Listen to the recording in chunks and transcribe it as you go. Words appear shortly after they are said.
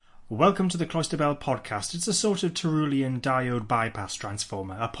Welcome to the Cloister Bell podcast. It's a sort of Tyrolean diode bypass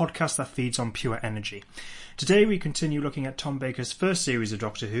transformer, a podcast that feeds on pure energy. Today we continue looking at Tom Baker's first series of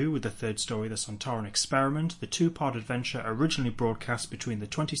Doctor Who with the third story, The Sontaran Experiment, the two-part adventure originally broadcast between the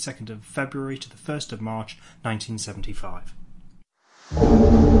 22nd of February to the 1st of March 1975.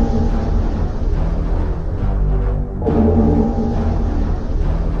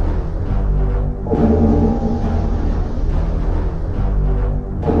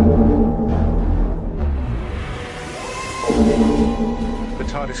 The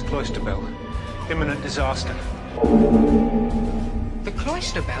TARDIS Cloister Bell. Imminent disaster. The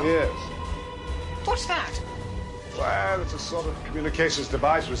Cloister Bell? Yes. What's that? Well, it's a sort of communications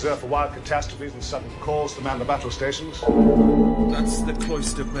device reserved for wild catastrophes and sudden calls to man the battle stations. That's the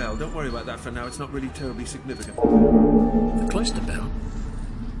Cloister Bell. Don't worry about that for now. It's not really terribly significant. The Cloister Bell?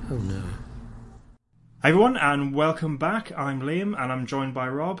 Oh no. Hi everyone, and welcome back. I'm Liam, and I'm joined by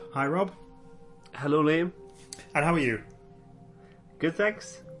Rob. Hi Rob. Hello, Liam. And how are you? Good,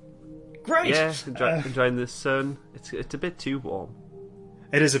 thanks. Great! Yeah, enjoying the sun. It's a bit too warm.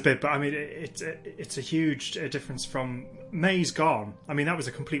 It is a bit, but I mean, it's a huge difference from May's gone. I mean, that was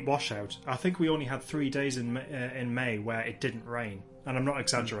a complete washout. I think we only had 3 days in May where it didn't rain, and I'm not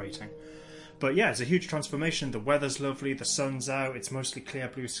exaggerating. But yeah, it's a huge transformation. The weather's lovely, the sun's out, it's mostly clear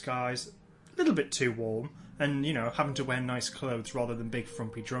blue skies. A little bit too warm, and, you know, having to wear nice clothes rather than big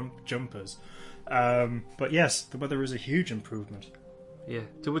frumpy jumpers. But yes, the weather is a huge improvement. Yeah.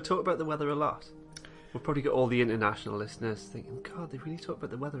 Do we talk about the weather a lot? We'll probably get all the international listeners thinking, God, they really talk about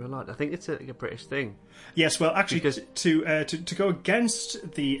the weather a lot. I think it's a British thing. Yes, well, actually, Because... to go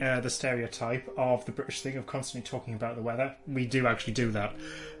against the stereotype of the British thing of constantly talking about the weather, we do actually do that.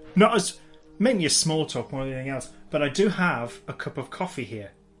 Not as mainly as small talk more than anything else, but I do have a cup of coffee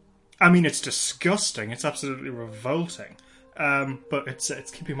here. I mean, it's disgusting. It's absolutely revolting. But it's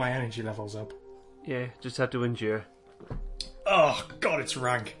keeping my energy levels up. Yeah, just had to endure. Oh God, it's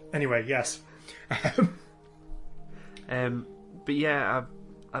rank. Anyway, yes. But yeah,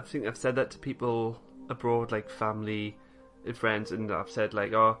 I think I've said that to people abroad, like family and friends, and I've said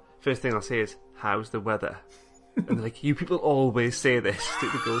like, oh, first thing I'll say is, how's the weather? And they're like, you people always say this. It's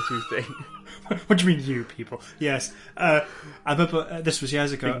like the go-to thing. What do you mean, you people? Yes. I remember this was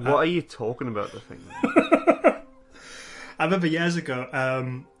years ago. Like, what are you talking about? The thing. I remember years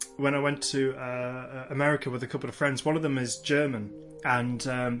ago when I went to America with a couple of friends. One of them is German, and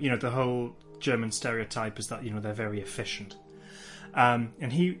you know, the whole German stereotype is that, you know, they're very efficient.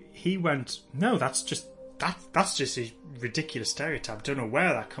 And he went, no, that's just a ridiculous stereotype. Don't know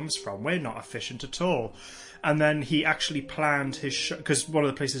where that comes from. We're not efficient at all. And then he actually planned his because one of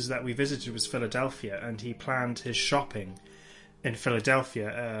the places that we visited was Philadelphia, and he planned his shopping in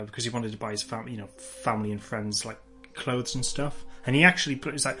Philadelphia because he wanted to buy his family and friends like clothes and stuff. And he actually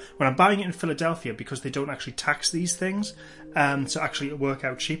put it's like, when I'm buying it in Philadelphia, because they don't actually tax these things, to actually work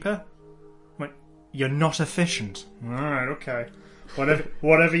out cheaper. I'm like, you're not efficient. All right, okay,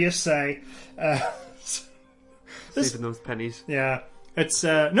 whatever you say. Saving those pennies. Yeah. It's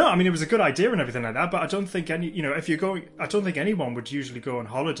no, I mean, it was a good idea and everything like that, but I don't think I don't think anyone would usually go on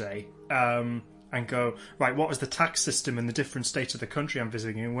holiday and go, right, what is the tax system in the different states of the country I'm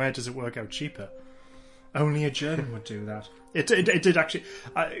visiting, and where does it work out cheaper? Only a German would do that. It did actually,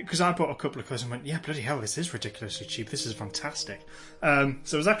 because I bought a couple of clothes and went, yeah, bloody hell, this is ridiculously cheap. This is fantastic. So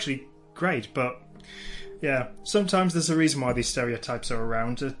it was actually great, but yeah, sometimes there's a reason why these stereotypes are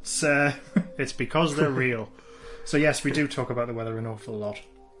around. It's because they're real. So yes, we do talk about the weather an awful lot.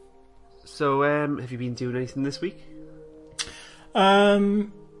 So, have you been doing anything this week?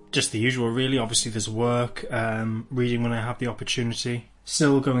 Just the usual, really. Obviously, there's work, reading when I have the opportunity.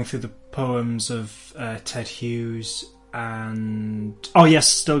 Still going through the poems of Ted Hughes, and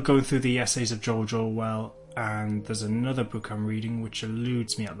still going through the essays of George Orwell. And there's another book I'm reading which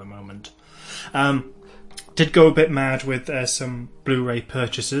eludes me at the moment. Did go a bit mad with some Blu-ray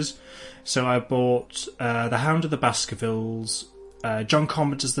purchases. So I bought The Hound of the Baskervilles, John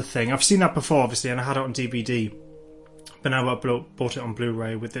Carpenter's The Thing. I've seen that before, obviously, and I had it on DVD. But now I bought it on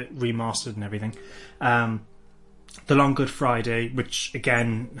Blu-ray with it remastered and everything. The Long Good Friday, which,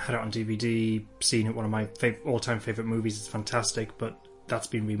 again, had it on DVD. Seen it, one of my all-time favourite movies. It's fantastic, but that's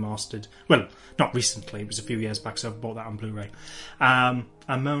been remastered. Well, not recently. It was a few years back, so I bought that on Blu-ray. And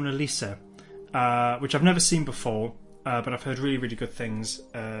Mona Lisa, which I've never seen before. But I've heard really, really good things.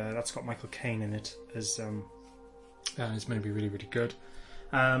 That's got Michael Caine in it as it's going to be really, really good.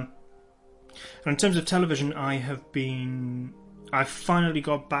 And in terms of television, I finally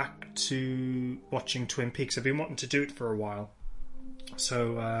got back to watching Twin Peaks. I've been wanting to do it for a while.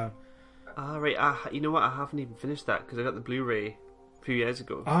 So, right. You know what? I haven't even finished that because I got the Blu-ray few years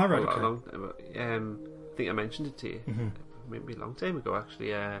ago. Ah, right, Well, okay. a long time ago. I think I mentioned it to you. Maybe a long time ago,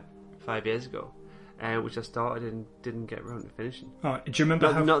 actually. 5 years ago, which I started and didn't get around to finishing. Oh, do you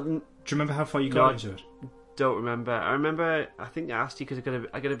remember do you remember how far you got into it? Don't remember. I remember. I think I asked you because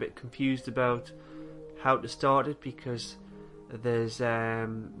I got a bit confused about how to start it, because there's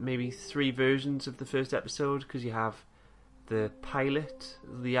maybe 3 versions of the first episode, because you have the pilot,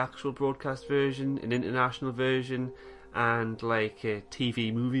 the actual broadcast version, an international version, and like a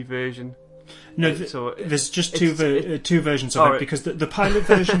TV movie version. No, So there's just two versions of it, right. because the pilot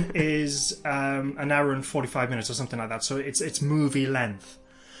version is an hour and 45 minutes or something like that, so it's movie length.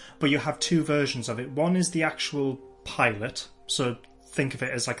 But you have 2 versions of it. One is the actual pilot, so think of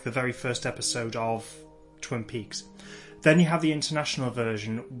it as like the very first episode of Twin Peaks. Then you have the international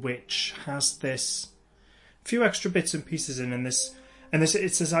version, which has this few extra bits and pieces in this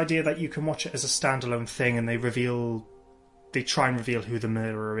it's this idea that you can watch it as a standalone thing, and they try and reveal who the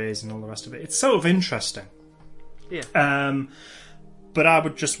murderer is and all the rest of it. It's sort of interesting. Yeah. But I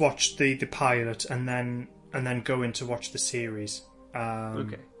would just watch the pilot and then go in to watch the series.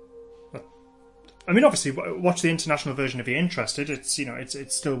 Okay. I mean, obviously, watch the international version if you're interested. It's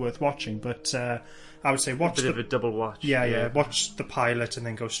it's still worth watching. But I would say watch a bit of a double watch. Yeah. Watch the pilot and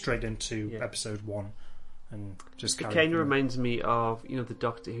then go straight into episode 1, and just. It kind of reminds me of the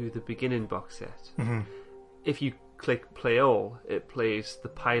Doctor Who the beginning box set. Mm-hmm. If you click play all, it plays the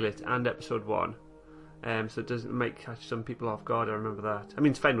pilot and episode 1. So it might catch some people off guard. I remember that. I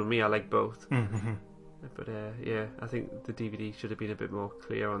mean, it's fine with me. I like both. Mm-hmm. But I think the DVD should have been a bit more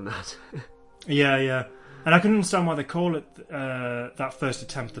clear on that. Yeah. And I can understand why they call it that first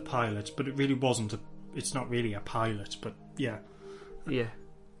attempt the pilot, but it really wasn't. It's not really a pilot, but yeah. Yeah.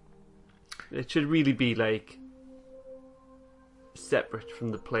 It should really be like separate from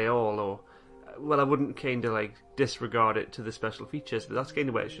the play all, or I wouldn't kind of like disregard it to the special features, but that's kind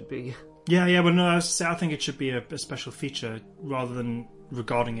of where it should be. Yeah, but no, I think it should be a special feature rather than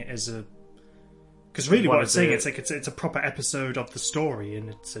regarding it as a. Because really, what it's saying, it's a proper episode of the story, and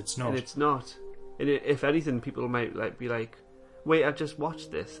it's not. And it's not. And if anything, people might be like, "Wait, I've just watched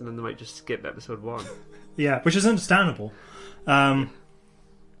this," and then they might just skip episode 1. Yeah, which is understandable. Or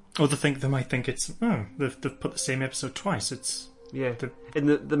they might think it's they've put the same episode twice. It's and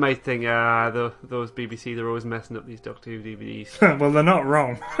they might think those BBC, they're always messing up these Doctor Who DVDs. Well, they're not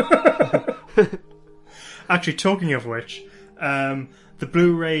wrong. Actually, talking of which, the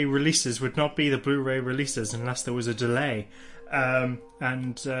Blu-ray releases would not be the Blu-ray releases unless there was a delay. And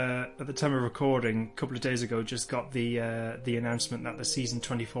at the time of recording, a couple of days ago, just got the announcement that the season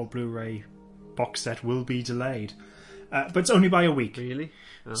 24 Blu-ray box set will be delayed, but it's only by a week. Really?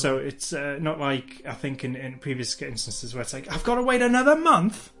 Oh. So it's not like I think in previous instances where it's like I've got to wait another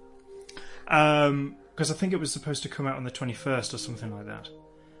month, because I think it was supposed to come out on the 21st or something like that,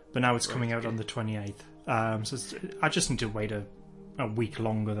 but now it's coming out on the 28th. So I just need to wait a week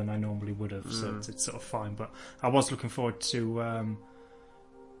longer than I normally would have, so it's sort of fine. But I was looking forward to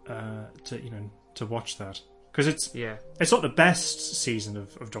watch that, because it's not the best season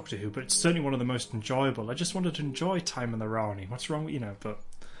of Doctor Who, but it's certainly one of the most enjoyable. I just wanted to enjoy Time in the Rani. What's wrong with but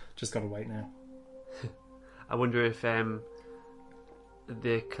just got to wait now. I wonder if the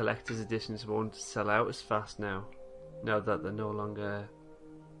collector's editions won't sell out as fast now that they're no longer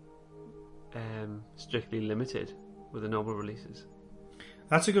strictly limited with the normal releases.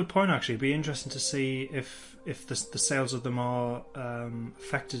 That's a good point, actually. It'd be interesting to see if the sales of them are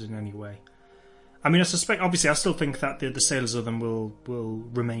affected in any way. I mean, I still think that the sales of them will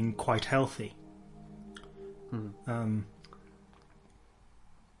remain quite healthy.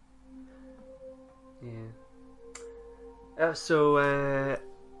 Yeah. So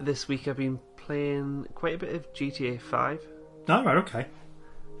this week I've been playing quite a bit of GTA 5. Oh, right, okay.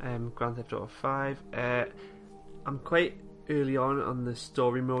 Grand Theft Auto 5. I'm quite early on the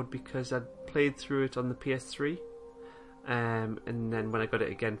story mode because I'd played through it on the PS3, and then when I got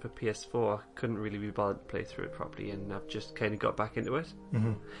it again for PS4, I couldn't really be bothered to play through it properly, and I've just kind of got back into it.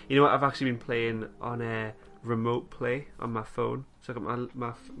 Mm-hmm. You know what? I've actually been playing on a remote play on my phone, so I got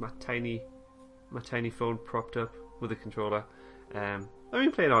my tiny phone propped up with a controller. I've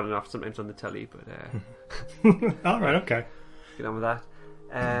been playing on and off, sometimes on the telly, but all right, okay. Get on with that.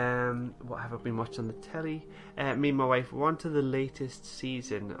 What have I been watching on the telly? Me and my wife were on to the latest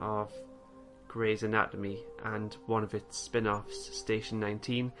season of Grey's Anatomy and one of its spin-offs, Station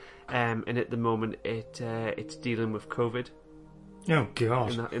 19. And at the moment, it's dealing with COVID. Oh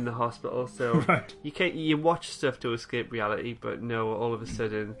God! In the hospital, so right. You watch stuff to escape reality, but no, all of a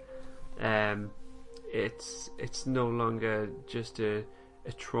sudden, it's no longer just a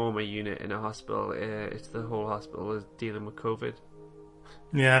trauma unit in a hospital. It's the whole hospital is dealing with COVID.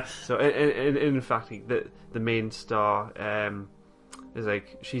 Yeah. So in fact, the main star is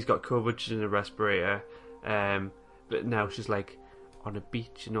like, she's got COVID, she's in a respirator, but now she's like on a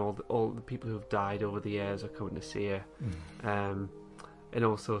beach, and all the people who've died over the years are coming to see her. And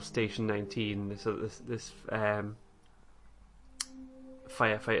also Station 19, so this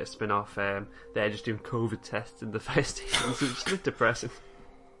firefighter spin-off, they're just doing COVID tests in the fire station, so it's a bit depressing.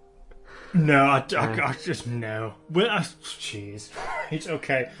 No, I just no. Well, jeez, it's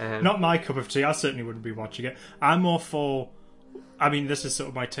okay. Not my cup of tea. I certainly wouldn't be watching it. I'm more for. I mean, this is sort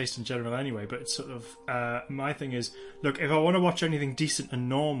of my taste in general anyway. But it's sort of my thing is, look, if I want to watch anything decent and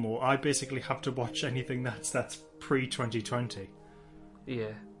normal, I basically have to watch anything that's pre-2020.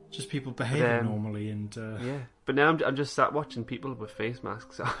 Yeah, just people behaving normally and. Yeah, but now I'm just sat watching people with face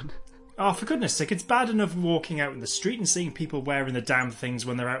masks on. Oh, for goodness sake, it's bad enough walking out in the street and seeing people wearing the damn things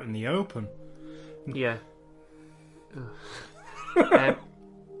when they're out in the open. Yeah.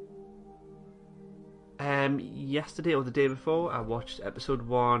 Yesterday or the day before, I watched episode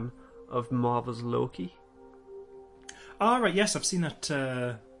 1 of Marvel's Loki. Oh, right, yes, I've seen that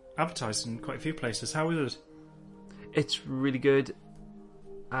advertised in quite a few places. How is it? It's really good.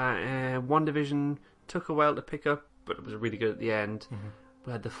 WandaVision took a while to pick up, but it was really good at the end. Mm-hmm.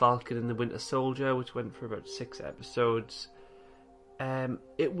 We had The Falcon and the Winter Soldier, which went for about 6 episodes.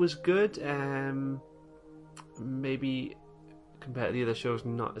 It was good. Maybe compared to the other shows,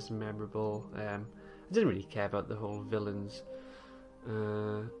 not as memorable. I didn't really care about the whole villains.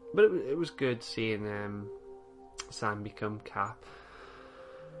 But it was good seeing Sam become Cap.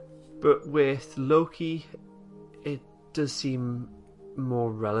 But with Loki, it does seem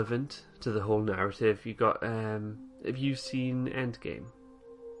more relevant to the whole narrative. You got... have you seen Endgame?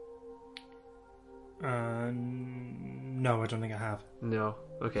 No, I don't think I have. No.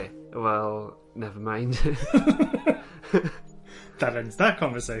 Okay. Well, never mind. That ends that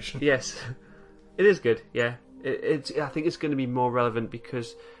conversation. Yes, it is good. Yeah, it's. I think it's going to be more relevant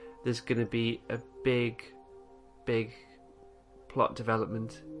because there's going to be a big plot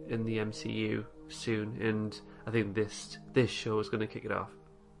development in the MCU soon, and I think this show is going to kick it off.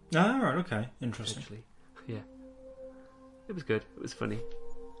 Ah, right. Okay. Interesting. Actually, yeah, it was good. It was funny.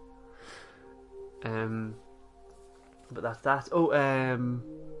 But that's that. Oh,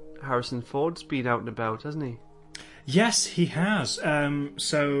 Harrison Ford's been out and about, hasn't he? Yes, he has.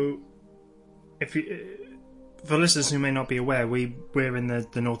 So, if you, for listeners who may not be aware, we're in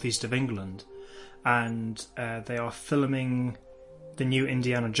the northeast of England, and they are filming the new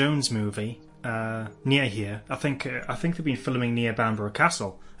Indiana Jones movie near here. I think they've been filming near Bamburgh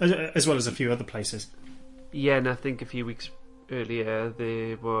Castle, as well as a few other places. Yeah, and I think a few weeks earlier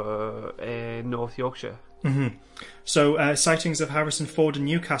they were in North Yorkshire. Mm-hmm. So sightings of Harrison Ford in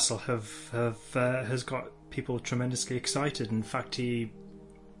Newcastle has got people tremendously excited. In fact, he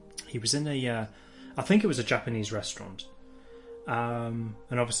was in I think it was a Japanese restaurant, and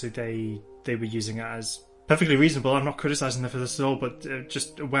obviously they were using it as perfectly reasonable. I'm not criticising them for this at all, but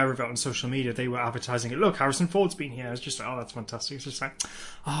just aware of it on social media. They were advertising it. Look, Harrison Ford's been here. It's just like, oh, that's fantastic. It's just like,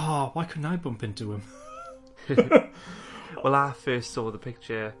 why couldn't I bump into him? Well, I first saw the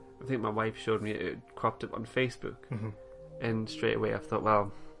picture, I think my wife showed me it cropped up on Facebook, mm-hmm. and straight away I thought,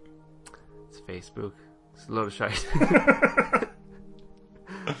 well, it's Facebook, it's a load of shite.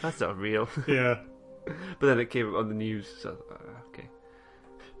 That's not real. Yeah. But then it came up on the news, so okay,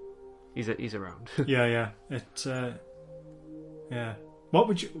 he's around. yeah. It yeah. What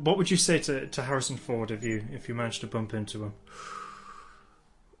would you say to Harrison Ford if you managed to bump into him?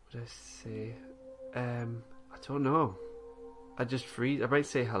 What would I say? I don't know. I just freeze. I might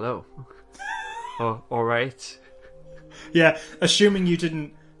say hello. Oh, all right. Yeah, assuming you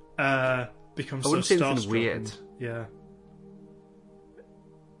didn't become so starstruck. Weird. Yeah.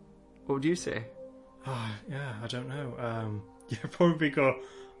 What would you say? Oh, yeah, I don't know. You'd probably go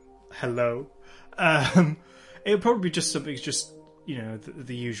hello. It would probably be just something, just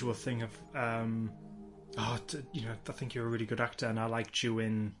the usual thing of I think you're a really good actor and I liked you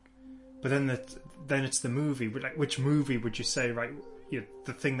in. But then it's the movie. Like, which movie would you say, right?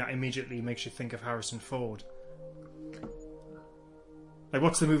 The thing that immediately makes you think of Harrison Ford. Like,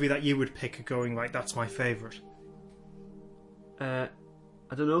 what's the movie that you would pick going, like, that's my favourite? I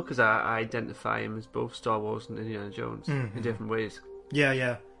don't know, because I identify him as both Star Wars and Indiana Jones mm-hmm. in different ways.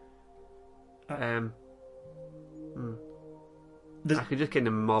 Yeah. I could just kind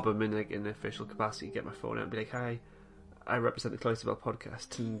of mob him in an official capacity, get my phone out and be like, hi, I represent the Cloisterbell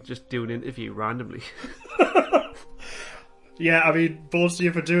podcast, and just do an interview randomly. Yeah, I mean, balls to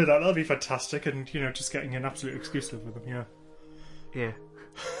you for doing that. That'll be fantastic, and just getting an absolute exclusive with them. Yeah.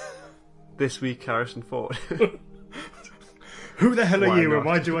 This week, Harrison Ford. Who the hell are Why you, and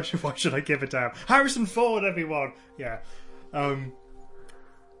not? why should I give a damn? Harrison Ford, everyone. Yeah.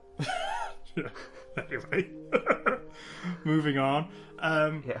 Anyway, moving on.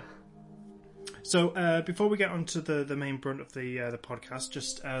 Yeah. So before we get on to the main brunt of the podcast,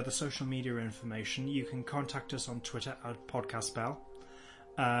 just the social media information. You can contact us on Twitter at PodcastBell.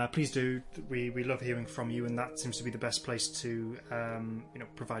 Please do. We love hearing from you, and that seems to be the best place to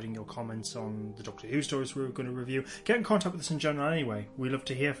providing your comments on the Doctor Who stories we're going to review. Get in contact with us in general anyway. We love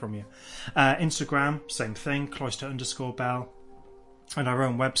to hear from you. Instagram, same thing, Cloister_Bell. And our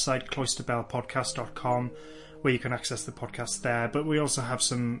own website, cloisterbellpodcast.com, where you can access the podcast there. But we also have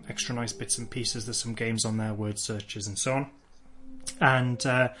some extra nice bits and pieces. There's some games on there, word searches and so on. And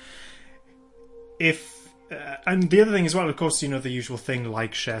and the other thing as well, of course, the usual thing: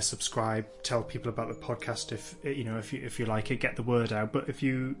 like, share, subscribe, tell people about the podcast if you like it, get the word out. But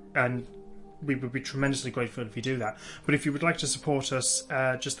we would be tremendously grateful if you do that. But if you would like to support us,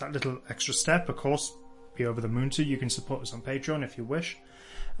 just that little extra step, of course, be over the moon to. You can support us on Patreon if you wish.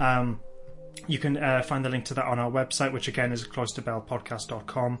 You can find the link to that on our website, which again is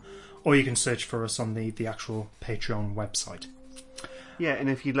cloisterbellpodcast.com, or you can search for us on the actual Patreon website. Yeah, and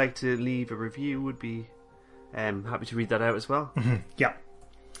if you'd like to leave a review, would be happy to read that out as well. Mm-hmm. Yeah.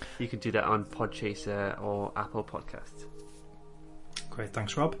 You can do that on Podchaser or Apple Podcasts. Great,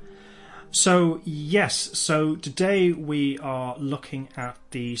 thanks, Rob. So today we are looking at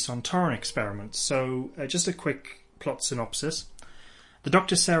the Sontaran experiment. So just a quick plot synopsis. The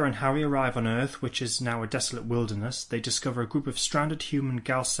Doctor, Sarah and Harry arrive on Earth, which is now a desolate wilderness. They discover a group of stranded human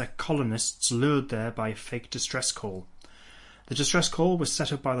Galsec colonists lured there by a fake distress call. The distress call was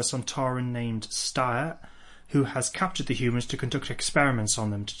set up by the Sontaran named Styre, who has captured the humans to conduct experiments on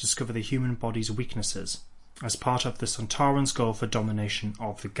them to discover the human body's weaknesses, as part of the Sontarans' goal for domination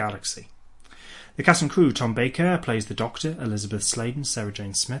of the galaxy. The cast and crew: Tom Baker plays the Doctor, Elizabeth Sladen, Sarah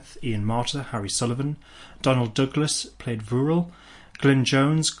Jane Smith, Ian Marter, Harry Sullivan, Donald Douglas played Vural, Glyn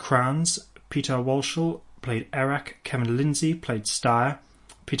Jones, Kranz, Peter Walshall played Eric, Kevin Lindsay played Styre,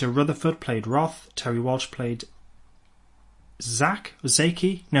 Peter Rutherford played Roth, Terry Walsh played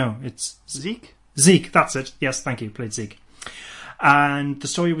Zeke? No, it's Zeke? Zeke, that's it. Yes, thank you, played Zeke. And the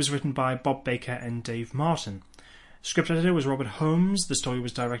story was written by Bob Baker and Dave Martin. Script editor was Robert Holmes. The story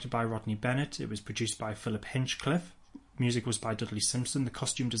was directed by Rodney Bennett. It was produced by Philip Hinchcliffe. Music was by Dudley Simpson. The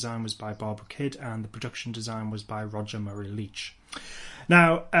costume design was by Barbara Kidd, and the production design was by Roger Murray Leach.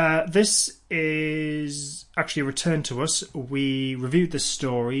 Now, this is actually a return to us. We reviewed this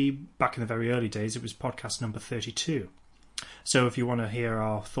story back in the very early days. It was podcast number 32. So if you want to hear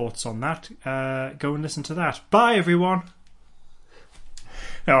our thoughts on that, go and listen to that. Bye, everyone!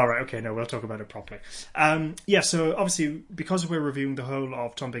 All right, okay, no, we'll talk about it properly. So obviously, because we're reviewing the whole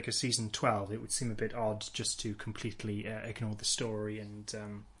of Tom Baker's season 12, it would seem a bit odd just to completely ignore the story, and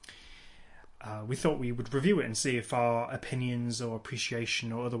we thought we would review it and see if our opinions or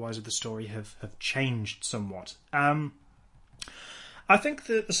appreciation or otherwise of the story have changed somewhat. I think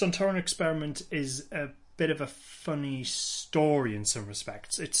that the Sontaran experiment is a bit of a funny story in some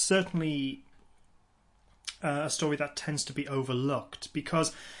respects. It's certainly a story that tends to be overlooked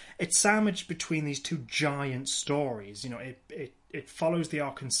because it's sandwiched between these two giant stories. It follows the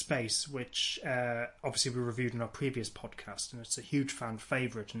arc in space, which obviously we reviewed in our previous podcast, and it's a huge fan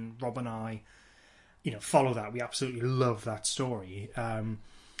favourite, and Rob and I follow that. We absolutely love that story. And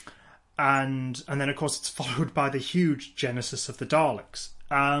then of course it's followed by the huge genesis of the Daleks.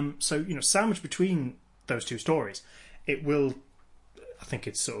 So sandwiched between those two stories, I think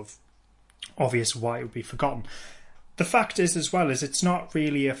it's sort of obvious why it would be forgotten. The fact is, as well, is it's not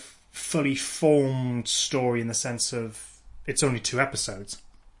really a fully formed story in the sense of it's only 2 episodes.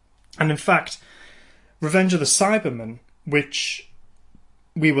 And in fact, Revenge of the Cybermen, which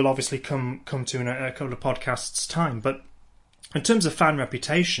we will obviously come to in a couple of podcasts' time, but in terms of fan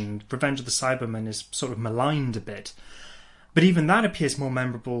reputation, Revenge of the Cybermen is sort of maligned a bit. But even that appears more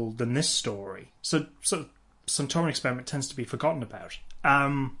memorable than this story. So Sontaran Experiment tends to be forgotten about.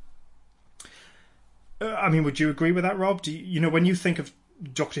 Would you agree with that, Rob? When you think of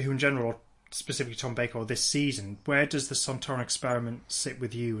Doctor Who in general, or specifically Tom Baker or this season, where does the Sontaran Experiment sit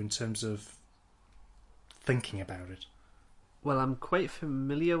with you in terms of thinking about it? Well, I'm quite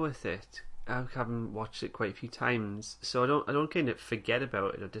familiar with it. I haven't watched it quite a few times, so I don't kind of forget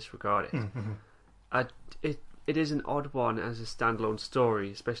about it or disregard it. Mm-hmm. It is an odd one as a standalone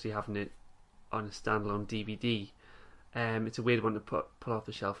story, especially having it on a standalone DVD. It's a weird one to pull off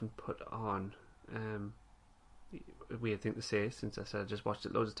the shelf and put on. A weird thing to say since I said I just watched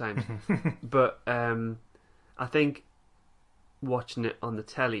it loads of times. But I think watching it on the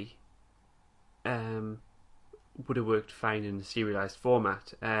telly would have worked fine in a serialized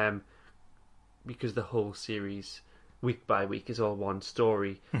format, because the whole series, week by week, is all one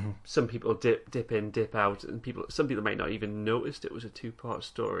story. Mm-hmm. Some people dip in, dip out, and some people might not even noticed it was a 2-part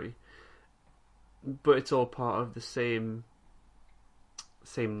story. But it's all part of the same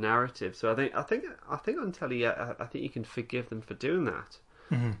narrative. So I think on telly, I think you can forgive them for doing that.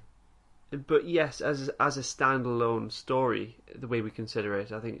 Mm-hmm. But yes, as a standalone story, the way we consider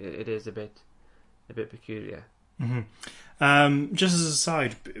it, I think it is a bit peculiar. Mm-hmm. Just as a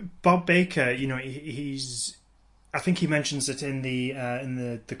side, Bob Baker, he's. I think he mentions it in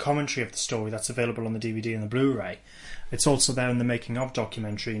the commentary of the story that's available on the DVD and the Blu-ray. It's also there in the making of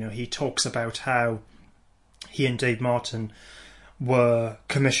documentary. He talks about how he and Dave Martin were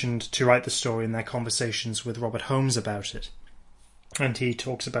commissioned to write the story in their conversations with Robert Holmes about it. And he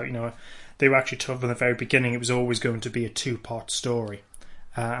talks about, they were actually told from the very beginning it was always going to be a 2-part story.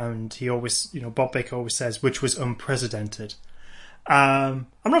 And he always, Bob Baker always says, which was unprecedented. I'm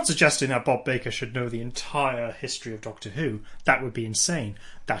not suggesting that Bob Baker should know the entire history of Doctor Who. That would be insane.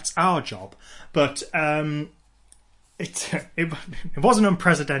 That's our job. But it wasn't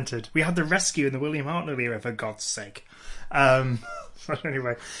unprecedented. We had the rescue in the William Hartnell era, for God's sake. But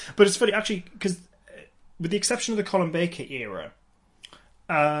anyway, but it's funny actually because with the exception of the Colin Baker era,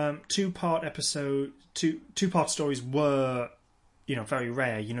 2-part stories were very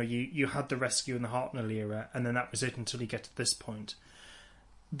rare. You had the rescue in the Hartnell era, and then that was it until you get to this point.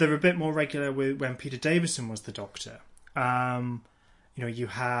 They're a bit more regular when Peter Davison was the Doctor. You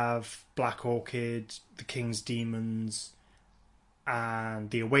have Black Orchid, The King's Demons, and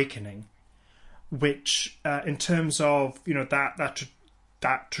The Awakening, which, in terms of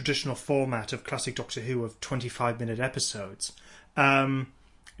that traditional format of classic Doctor Who of 25-minute episodes,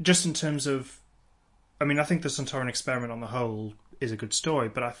 just in terms of, I think the Sontaran Experiment on the whole is a good story,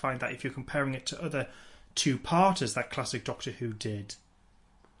 but I find that if you're comparing it to other 2-parters that classic Doctor Who did,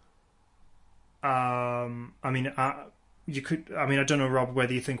 you could. I don't know, Rob,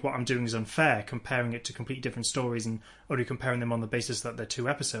 whether you think what I'm doing is unfair, comparing it to completely different stories and only comparing them on the basis that they're 2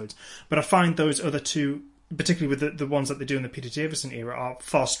 episodes. But I find those other 2, particularly with the ones that they do in the Peter Davison era, are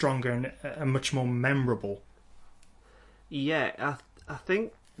far stronger and much more memorable. Yeah, I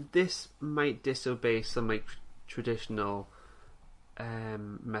think this might disobey some traditional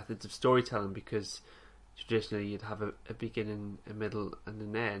methods of storytelling, because traditionally you'd have a beginning, a middle, and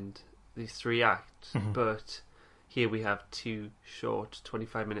an end. These 3 acts, mm-hmm. But here we have 2 short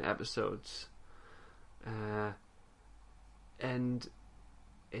 25-minute episodes, and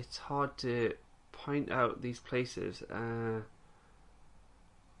it's hard to point out these places.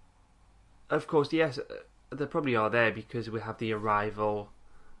 Of course, yes, they probably are there because we have the arrival,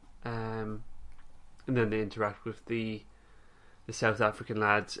 and then they interact with the South African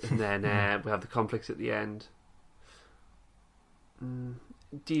lads, and then we have the conflicts at the end.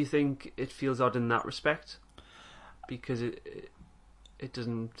 Do you think it feels odd in that respect? Because it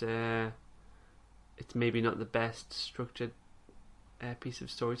doesn't. It's maybe not the best structured piece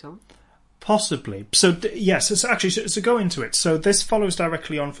of storytelling. Possibly. So yes. So go into it. So this follows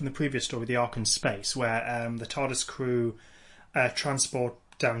directly on from the previous story, The Ark in Space, where the TARDIS crew transport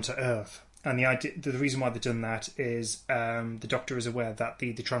down to Earth, and the reason why they've done that is the Doctor is aware that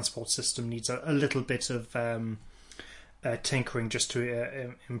the transport system needs a little bit of tinkering just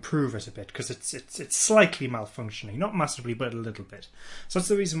to improve it a bit, because it's slightly malfunctioning, not massively, but a little bit. So that's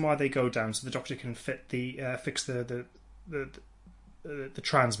the reason why they go down, so the Doctor can fix the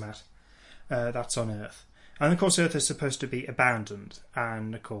transmat that's on Earth. And of course Earth is supposed to be abandoned,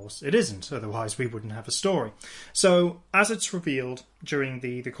 and of course it isn't, otherwise we wouldn't have a story. So as it's revealed during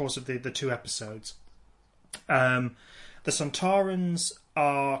the course of the 2 episodes, the Sontarans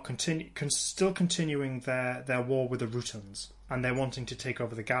are still continuing their war with the Rutons, and they're wanting to take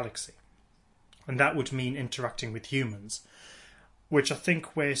over the galaxy. And that would mean interacting with humans, which I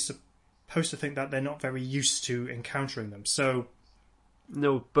think we're supposed to think that they're not very used to encountering them. So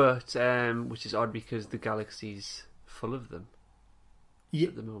no, but which is odd because the galaxy's full of them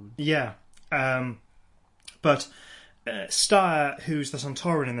at the moment. Yeah. But Starr, who's the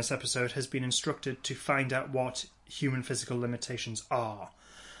Sontaran in this episode, has been instructed to find out what human physical limitations are,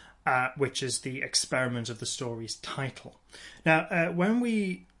 which is the experiment of the story's title. Now, when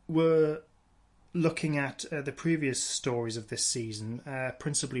we were looking at the previous stories of this season,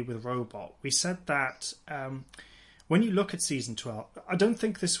 principally with Robot, we said that when you look at season 12, I don't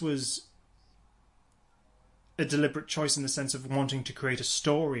think this was a deliberate choice in the sense of wanting to create a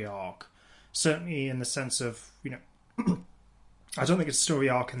story arc. Certainly in the sense of, I don't think it's a story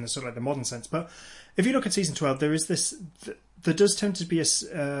arc in the sort of like the modern sense, but if you look at season 12, there is this. There does tend to be a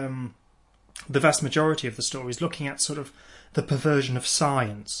the vast majority of the story is looking at sort of the perversion of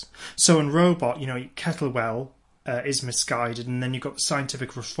science. So in Robot, Kettlewell is misguided, and then you've got the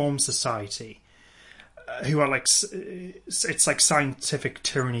Scientific Reform Society, who are like, it's like scientific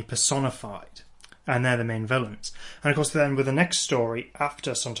tyranny personified, and they're the main villains. And of course then with the next story,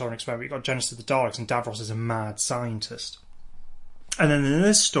 after Sontaran Experiment, you've got Genesis of the Daleks, and Davros is a mad scientist. And then in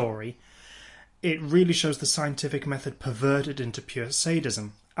this story, it really shows the scientific method perverted into pure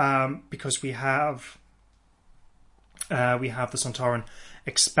sadism, because we have the Sontaran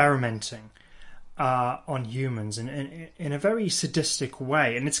experimenting on humans in a very sadistic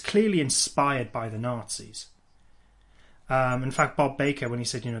way, and it's clearly inspired by the Nazis. In fact, Bob Baker, when he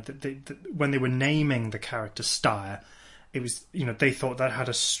said, when they were naming the character Steyr, it was, they thought that had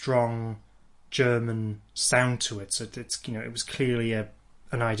a strong German sound to it. So it's, it was clearly an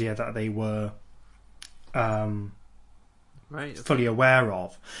idea that they were fully aware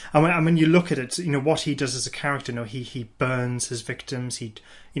of. And when you look at it, what he does as a character, he burns his victims.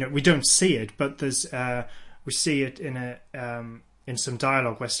 We don't see it, but there's we see it in some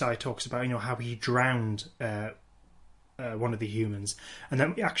dialogue where Steyr talks about how he drowned one of the humans, and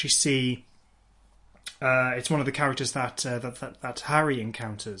then we actually see it's one of the characters that Harry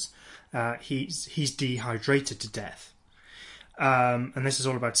encounters. He's dehydrated to death. And this is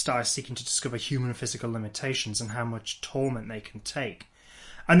all about Steyr seeking to discover human physical limitations and how much torment they can take.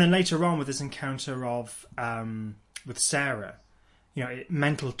 And then later on, with this encounter with Sarah,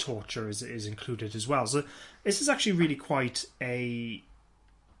 mental torture is included as well. So this is actually really quite a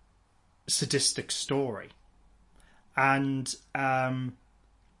sadistic story. And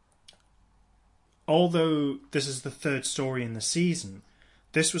although this is the third story in the season,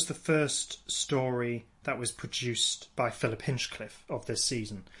 this was the first story that was produced by Philip Hinchcliffe of this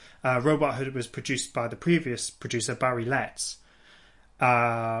season. Robot Hood was produced by the previous producer, Barry Letts,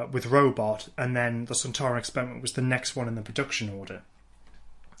 with Robot, and then the Sontaran Experiment was the next one in the production order.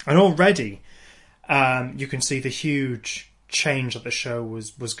 And already you can see the huge change that the show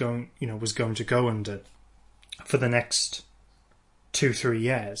was going to go under for the next 2-3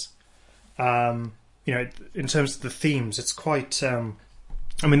 years. In terms of the themes, it's quite...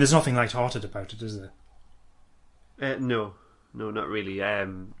 there's nothing light-hearted about it, is there? No, not really.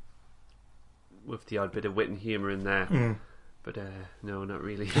 With the odd bit of wit and humour in there. But no, not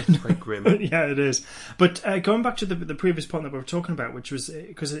really. It's quite grim. Yeah, it is. But going back to the previous point that we were talking about, which was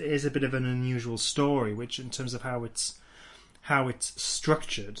because it is a bit of an unusual story, which in terms of how it's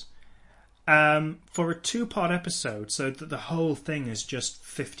structured, for a 2-part episode, so that the whole thing is just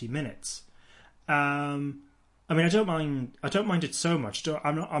 50 minutes. I don't mind it so much.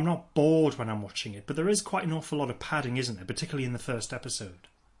 I'm not bored when I'm watching it, but there is quite an awful lot of padding, isn't there? Particularly in the first episode.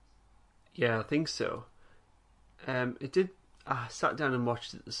 Yeah, I think so. It did. I sat down and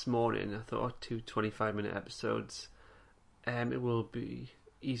watched it this morning. I thought, 2 25-minute episodes. It will be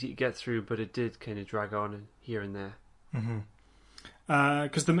easy to get through, but it did kind of drag on here and there.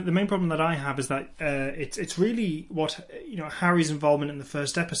 Because the main problem that I have is that it's really what Harry's involvement in the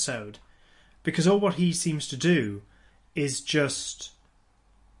first episode. Because all what he seems to do is just...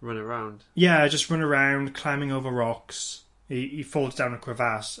 run around. Yeah, just run around, climbing over rocks. He falls down a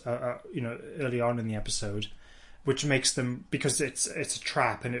crevasse, early on in the episode, which makes them... because it's a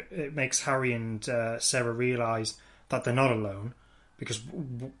trap, and it makes Harry and Sarah realise that they're not alone, because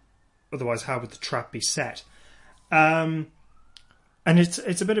otherwise how would the trap be set? And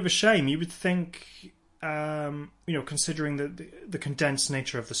it's a bit of a shame. You would think... considering the condensed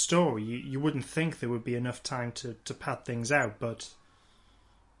nature of the story, you wouldn't think there would be enough time to pad things out, but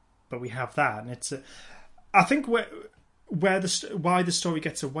we have that, and it's I think why the story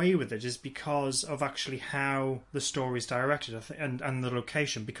gets away with it is because of actually how the story is directed, and the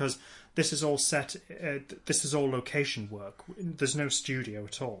location, because this is all set, this is all location work. There's no studio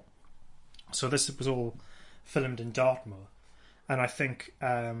at all, so this was all filmed in Dartmoor. And I think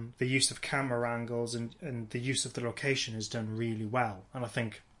the use of camera angles and the use of the location is done really well. And I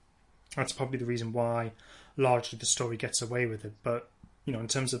think that's probably the reason why largely the story gets away with it. But, in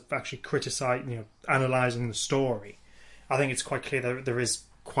terms of actually analysing the story, I think it's quite clear that there is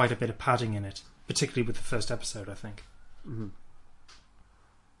quite a bit of padding in it, particularly with the first episode, I think. Mm-hmm.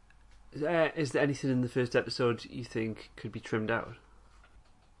 Is there anything in the first episode you think could be trimmed out?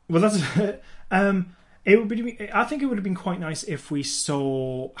 Well, that's... I think it would have been quite nice if we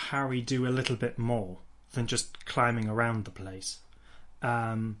saw Harry do a little bit more than just climbing around the place.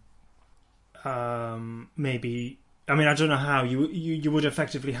 Maybe... I don't know how. You would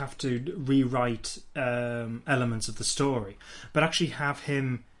effectively have to rewrite elements of the story, but actually have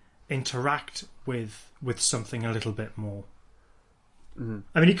him interact with something a little bit more.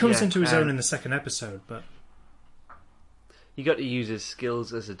 I mean, he comes Yeah, into his own in the second episode, but he got to use his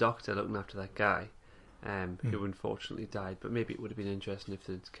skills as a doctor looking after that guy, who unfortunately died. But maybe it would have been interesting if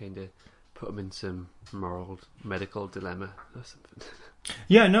they'd kind of put him in some moral medical dilemma or something.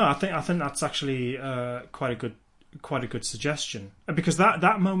 yeah, no, I think that's actually quite a good suggestion, because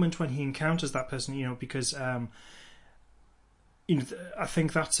that moment when he encounters that person, because I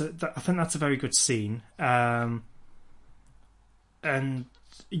think that's a very good scene, and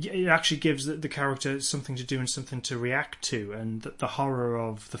it actually gives the character something to do and something to react to, and the horror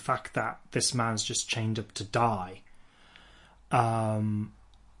of the fact that this man's just chained up to die. And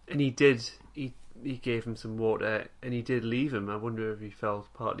he gave him some water, and he did leave him. I wonder if he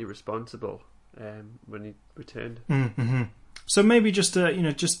felt partly responsible when he returned. Mm-hmm. So maybe just a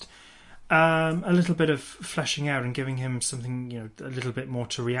little bit of fleshing out and giving him something, a little bit more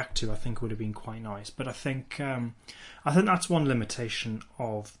to react to, I think would have been quite nice. But I think that's one limitation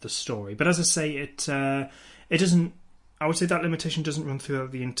of the story. But as I say, it doesn't. I would say that limitation doesn't run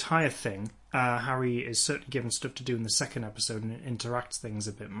throughout the entire thing. Harry is certainly given stuff to do in the second episode and it interacts things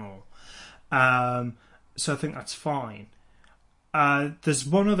a bit more. So I think that's fine. There's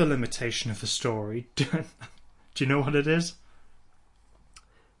one other limitation of the story. Do you know what it is?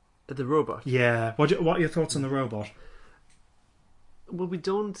 The robot. Yeah. What are your thoughts on the robot? Well, we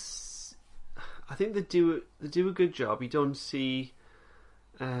don't. I think they do a good job. You don't see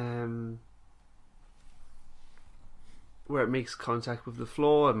where it makes contact with the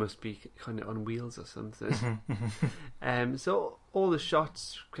floor. It must be kind of on wheels or something. So all the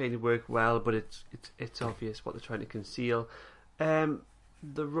shots kind of work well, but it's obvious what they're trying to conceal.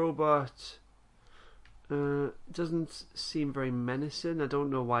 The robot doesn't seem very menacing. I don't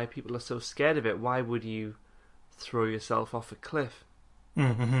know why people are so scared of it. Why would you throw yourself off a cliff?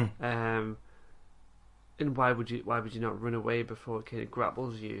 Mm-hmm. And why would you not run away before it kind of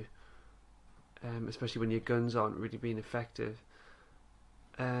grapples you? Especially when your guns aren't really being effective.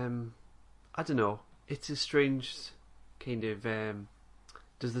 I don't know. It's a strange kind of.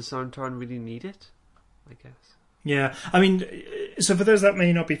 Does the Sontaran really need it? I guess. Yeah, I mean, so for those that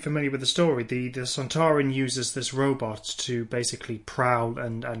may not be familiar with the story, the Sontaran uses this robot to basically prowl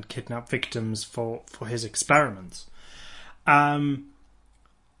and kidnap victims for his experiments, which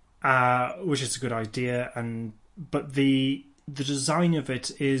is a good idea. But the design of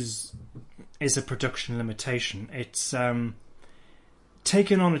it is a production limitation. It's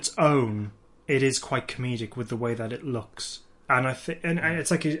taken on its own. It is quite comedic with the way that it looks, and and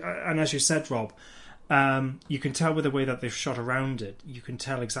it's like, and as you said, Rob. You can tell with the way that they've shot around it. You can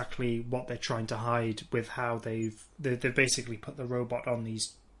tell exactly what they're trying to hide with how they've basically put the robot on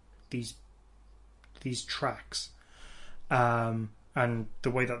these tracks, and the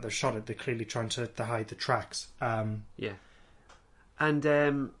way that they've shot it, they're clearly trying to hide the tracks. Yeah, and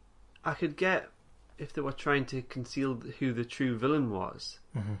I could get if they were trying to conceal who the true villain was,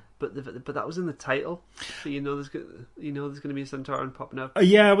 but that was in the title, so there's going to be a Sontaran popping up.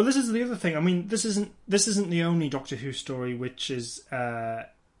 Yeah, well, this is the other thing. I mean, this isn't the only Doctor Who story which is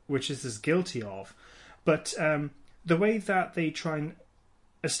as guilty of, but the way that they try and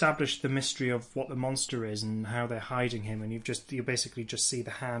establish the mystery of what the monster is and how they're hiding him, and you basically just see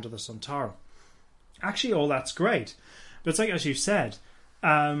the hand of the Sontaran. Actually, all that's great, but it's like, as you said.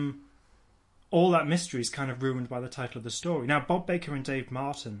 All that mystery is kind of ruined by the title of the story. Now, Bob Baker and Dave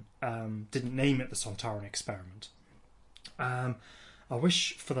Martin didn't name it the Sontaran Experiment. I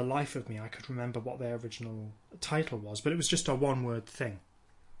wish for the life of me I could remember what their original title was, but it was just a one-word thing.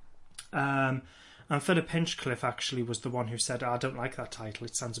 And Philip Hinchcliffe actually was the one who said, I don't like that title,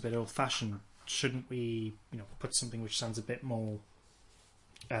 it sounds a bit old-fashioned. Shouldn't we put something which sounds a bit more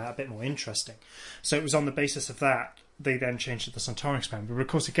interesting? So it was on the basis of that they then changed it to the Sontaran Experiment. But of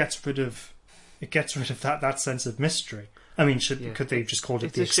course it gets rid of that sense of mystery. I mean, could they have just called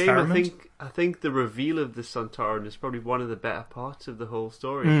it the Experiment? It's a shame. I think the reveal of the Sontaran is probably one of the better parts of the whole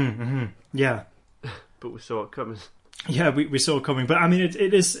story. Mm-hmm. Yeah, but we saw it coming. Yeah, we saw it coming. But I mean,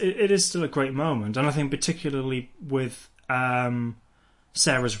 it is still a great moment, and I think particularly with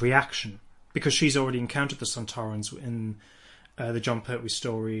Sarah's reaction, because she's already encountered the Sontarans in the Jon Pertwee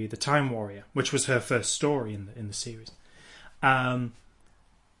story, The Time Warrior, which was her first story in the series.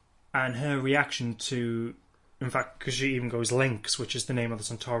 And her reaction to, in fact, because she even goes Lynx, which is the name of the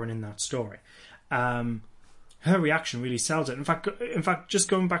Sontaran in that story, her reaction really sells it. In fact, just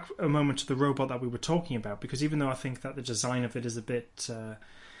going back a moment to the robot that we were talking about, because even though I think that the design of it is a bit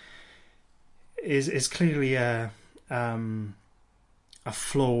is clearly a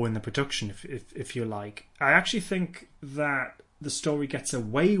flaw in the production, if you like, I actually think that the story gets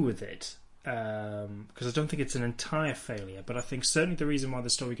away with it because I don't think it's an entire failure, but I think certainly the reason why the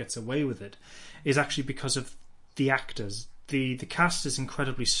story gets away with it is actually because of the actors. The cast is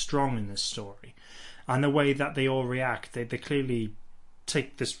incredibly strong in this story, and the way that they all react, they clearly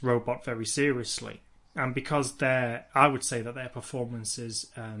take this robot very seriously, and because I would say that their performance is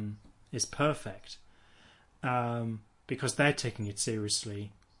perfect, because they're taking it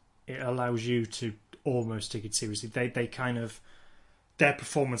seriously. It allows you to almost take it seriously. They kind of, their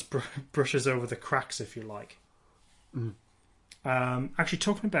performance brushes over the cracks, if you like. Actually,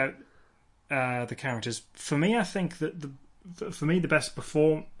 talking about the characters, for me, I think that the best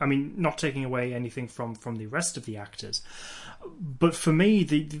I mean, not taking away anything from the rest of the actors, but for me,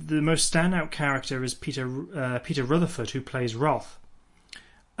 the most standout character is Peter Rutherford, who plays Roth.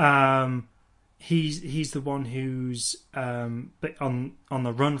 He's the one who's on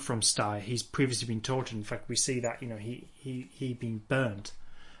the run from Steyr. He's previously been tortured. In fact, we see that he been burnt.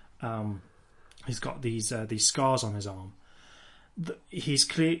 He's got these scars on his arm. He's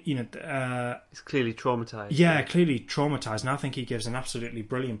clear, he's clearly traumatized. Yeah, clearly traumatized, and I think he gives an absolutely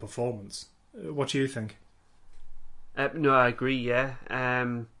brilliant performance. What do you think? No, I agree. Yeah,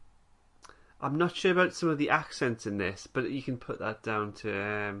 I'm not sure about some of the accents in this, but you can put that down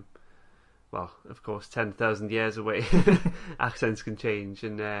to. Well, of course, 10,000 years away, accents can change,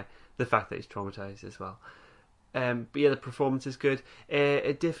 and the fact that he's traumatized as well. But yeah, the performance is good.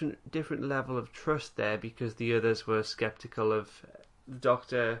 A different level of trust there, because the others were skeptical of the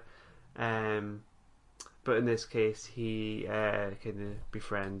Doctor, but in this case, he kind of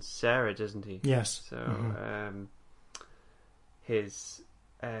befriends Sarah, doesn't he? Yes. So his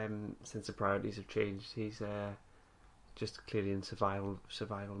sense of priorities have changed. He's just clearly in survival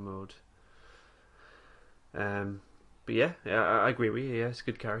mode. But yeah, I agree with you. Yeah, it's a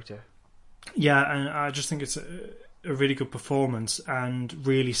good character. Yeah, and I just think it's a really good performance, and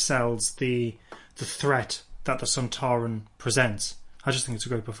really sells the threat that the Sontaran presents. I just think it's a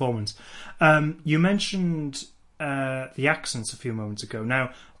great performance. You mentioned the accents a few moments ago.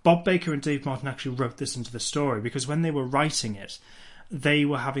 Now, Bob Baker and Dave Martin actually wrote this into the story, because when they were writing it, they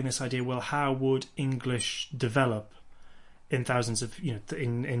were having this idea, well, how would English develop in thousands of,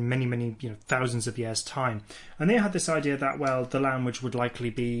 in many, thousands of years' time? And they had this idea that, well, the language would likely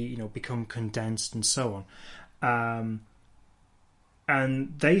be, become condensed and so on.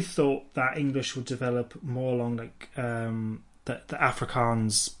 And they thought that English would develop more along like the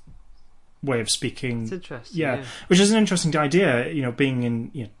Afrikaans way of speaking. It's interesting. Yeah, which is an interesting idea, being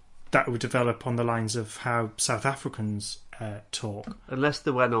in, that would develop on the lines of how South Africans talk. Unless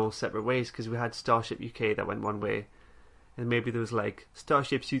they went all separate ways, because we had Starship UK that went one way, and maybe there was like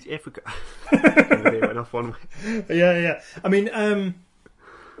Starship South Africa. And they went off one way. Yeah. I mean,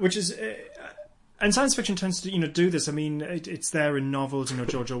 which is, and science fiction tends to do this. I mean, it's there in novels.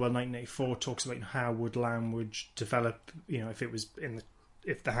 George Orwell 1984 talks about how would language develop. If it was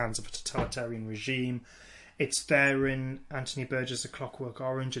if the hands of a totalitarian regime. It's there in Anthony Burgess' A Clockwork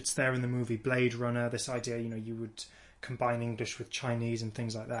Orange. It's there in the movie Blade Runner. This idea, you would combine English with Chinese and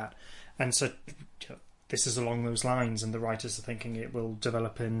things like that. And so this is along those lines, and the writers are thinking it will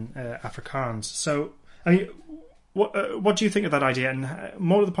develop in Afrikaans. So, I mean, what do you think of that idea? And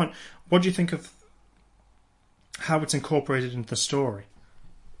more to the point, what do you think of how it's incorporated into the story?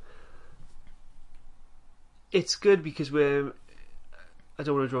 It's good, because I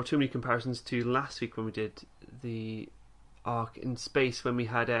don't want to draw too many comparisons to last week when we did the arc in space, when we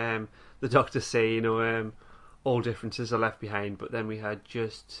had the Doctor say, all differences are left behind, but then we had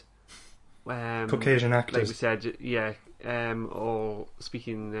just Caucasian actors, like we said, all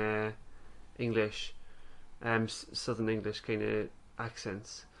speaking English, Southern English kind of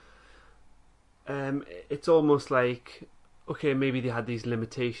accents. It's almost like, okay, maybe they had these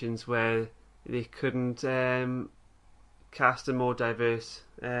limitations where they couldn't cast a more diverse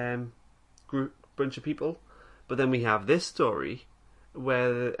bunch of people, but then we have this story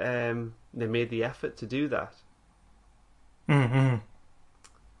where they made the effort to do that.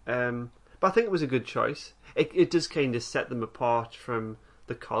 But I think it was a good choice. It does kind of set them apart from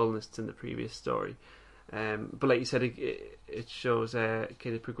the colonists in the previous story. But like you said, it shows a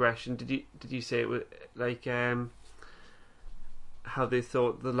kind of progression. Did you say it was like how they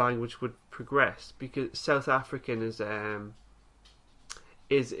thought the language would progress? Because South African is kind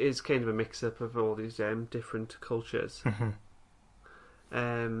of a mix up of all these different cultures.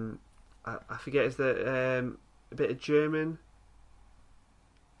 I forget, is there a bit of German?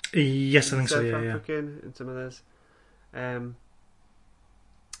 Yes, I think so. South Yeah, African and some others.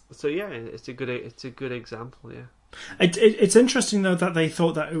 So yeah, it's a good example. Yeah. It's interesting though that they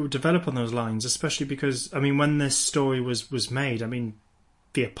thought that it would develop on those lines, especially because, I mean, when this story was made, I mean,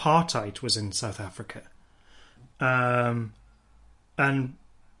 the apartheid was in South Africa. And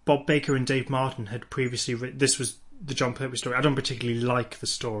Bob Baker and Dave Martin had previously written... This was the John Pertwee story. I don't particularly like the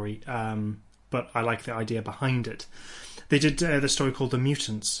story, but I like the idea behind it. They did the story called The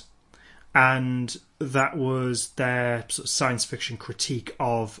Mutants, and that was their sort of science fiction critique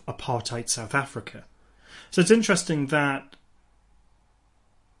of apartheid South Africa. So it's interesting that,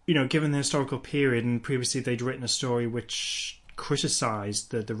 you know, given the historical period, and previously they'd written a story which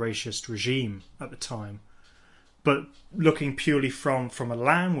criticised the racist regime at the time, but looking purely from a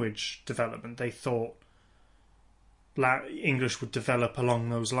language development, they thought English would develop along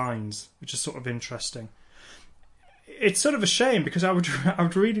those lines, which is sort of interesting. It's sort of a shame because I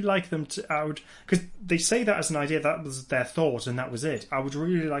would really like them to... because they say that as an idea, that was their thought and that was it. I would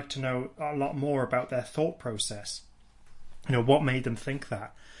really like to know a lot more about their thought process. You know, what made them think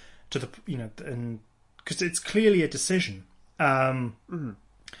that? And because it's clearly a decision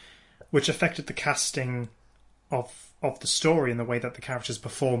which affected the casting of the story and the way that the characters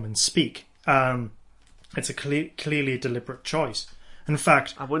perform and speak. It's a clearly a deliberate choice. In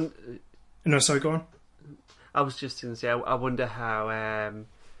fact, I wouldn't. No, sorry, go on. I was just going to say, I wonder how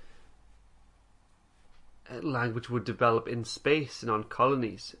language would develop in space and on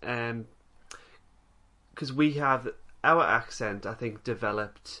colonies. Because we have our accent, I think,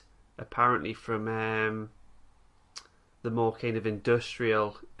 developed apparently from the more kind of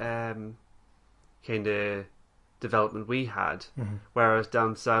industrial kind of development we had, whereas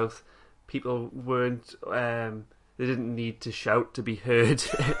down south, people weren't. They didn't need to shout to be heard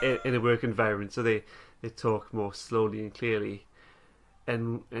in a work environment, so they talk more slowly and clearly,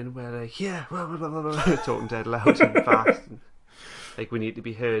 and we're like, yeah, blah, blah, blah, blah, blah, talking dead loud and fast, and, like we need to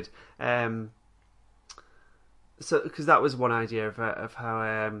be heard. So because that was one idea of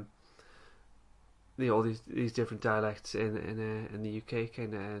how all these different dialects in the UK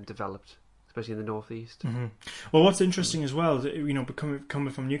kind of developed, especially in the northeast. Mm-hmm. Well, what's interesting as well, you know, coming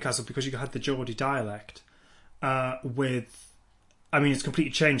from Newcastle, because you had the Geordie dialect I mean, it's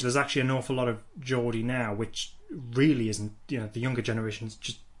completely changed. There's actually an awful lot of Geordie now, which really isn't, you know, the younger generations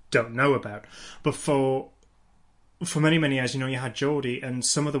just don't know about. But for many, many years, you know, you had Geordie, and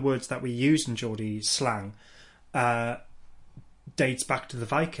some of the words that we use in Geordie slang dates back to the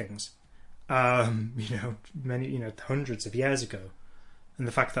Vikings. You know, hundreds of years ago. And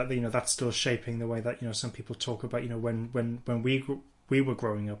the fact that, you know, that's still shaping the way that, you know, some people talk about, you know, when we were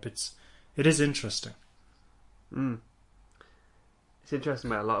growing up, it is interesting. It's interesting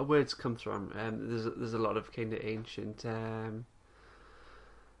where a lot of words come from. There's a lot of kind of ancient.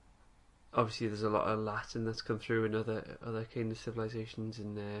 Obviously, there's a lot of Latin that's come through in other kind of civilizations,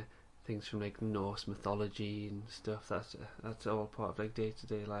 and things from like Norse mythology and stuff. That's all part of like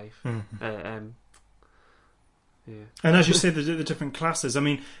day-to-day life. Mm-hmm. Yeah. And as you say, the different classes. I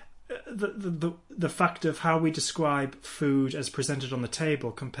mean, the fact of how we describe food as presented on the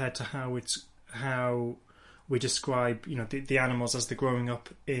table compared to how we describe, you know, the animals as they're growing up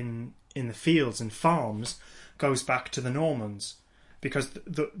in the fields and farms goes back to the Normans, because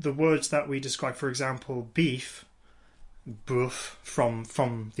the words that we describe, for example, beef, boeuf,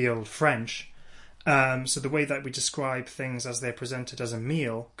 from the old French. So the way that we describe things as they're presented as a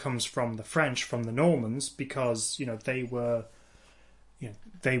meal comes from the French, from the Normans, because, you know, they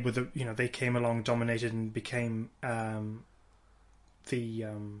came along, dominated, and became the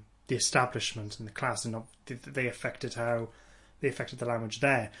establishment and the class, and they affected the language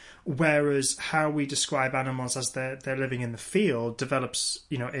there. Whereas how we describe animals as they're living in the field develops,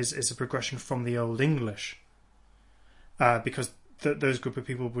 you know, is a progression from the Old English, because those group of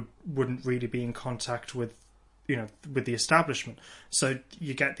people wouldn't really be in contact with, you know, with the establishment. So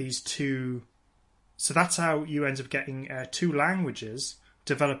you get these two. So that's how you end up getting two languages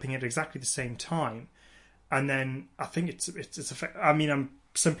developing at exactly the same time, and then I think it's I mean, I'm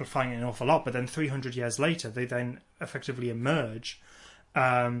simplifying it an awful lot, but then 300 years later they then effectively emerge,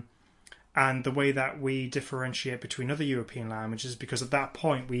 and the way that we differentiate between other European languages, because at that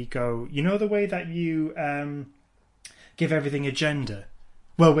point we go, you know, the way that you give everything a gender,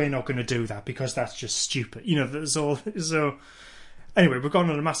 well, we're not going to do that because that's just stupid, you know. There's all so anyway, we've gone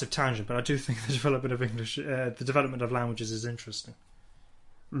on a massive tangent, but I do think the development of English, the development of languages is interesting.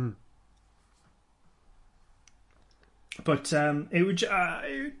 But it would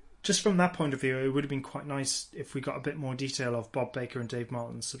just from that point of view, it would have been quite nice if we got a bit more detail of Bob Baker and Dave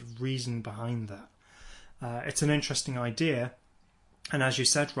Martin's sort of reason behind that. It's an interesting idea, and as you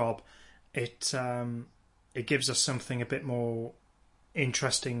said, Rob, it gives us something a bit more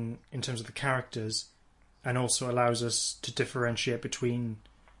interesting in terms of the characters, and also allows us to differentiate between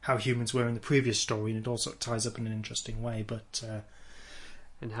how humans were in the previous story, and it also ties up in an interesting way. But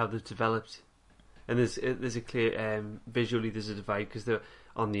and how they've developed. And there's a clear visually there's a divide because they're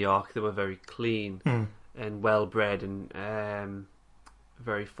on the Ark. They were very clean and well bred and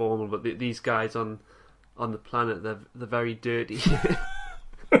very formal, but these guys on the planet they're very dirty.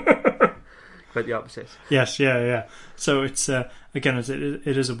 Quite the opposite. Yes, yeah. So it's again,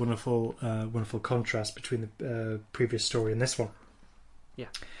 it is a wonderful contrast between the previous story and this one. Yeah.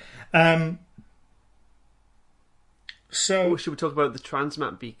 So should we talk about the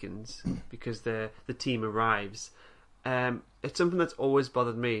transmat beacons because the team arrives? It's something that's always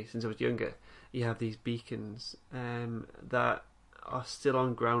bothered me since I was younger. You have these beacons that are still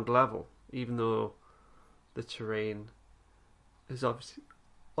on ground level, even though the terrain has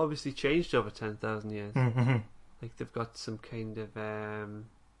obviously changed over 10,000 years. Mm-hmm. Like they've got some kind of I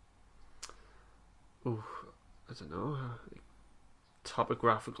don't know,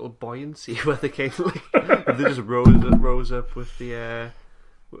 topographical buoyancy where they came they just rose up with the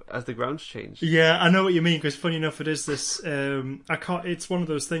as the grounds change. Yeah, I know what you mean, because funny enough, it is this. It's one of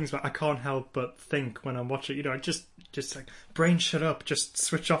those things where I can't help but think when I'm watching. You know, I just like brain shut up, just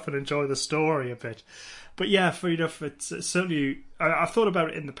switch off and enjoy the story a bit. But yeah, funny enough, it's certainly. I've thought about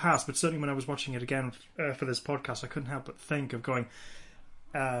it in the past, but certainly when I was watching it again for this podcast, I couldn't help but think of going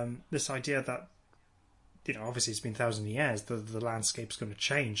this idea that, you know, obviously it's been thousands of years. The landscape's going to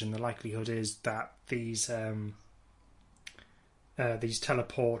change, and the likelihood is that these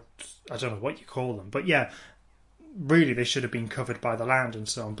teleport, I don't know what you call them, but yeah, really they should have been covered by the land and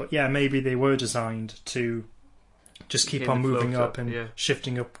so on. But yeah, maybe they were designed to just keep on moving up and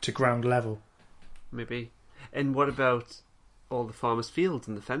shifting up to ground level. Maybe. And what about all the farmers' fields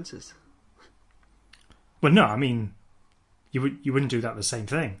and the fences? Well, no, I mean, you wouldn't do that the same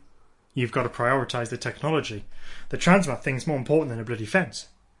thing. You've got to prioritise the technology. The transmat thing's more important than a bloody fence.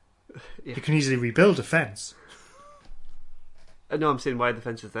 Yeah. You can easily rebuild a fence. No, I'm saying why the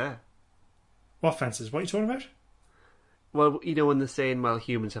fence is there. What fences? What are you talking about? Well, you know when they're saying, well,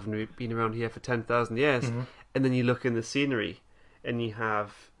 humans haven't been around here for 10,000 years, and then you look in the scenery and you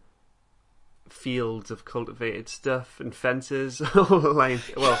have fields of cultivated stuff and fences all aligned.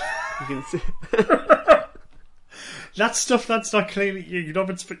 Well, you can see... That stuff, that's not clearly...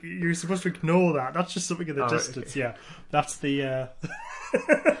 You're supposed to ignore that. That's just something in the distance, okay. Yeah. That's the...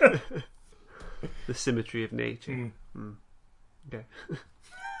 the symmetry of nature. Okay.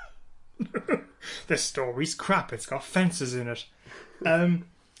 This story's crap. It's got fences in it.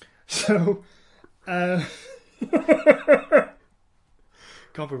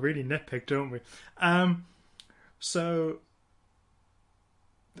 God, we really nitpick, don't we? So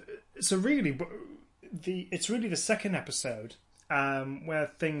really, it's really the second episode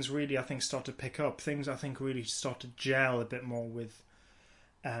where things really, I think, start to pick up. Things, I think, really start to gel a bit more with,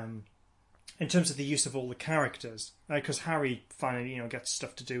 in terms of the use of all the characters. Because Harry finally, you know, gets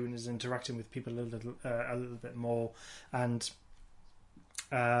stuff to do and is interacting with people a little bit more, and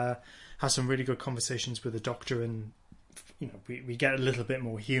has some really good conversations with the Doctor, and you know, we get a little bit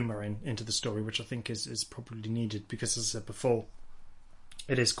more humour into the story, which I think is probably needed, because, as I said before,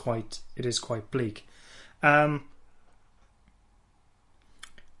 it is quite bleak.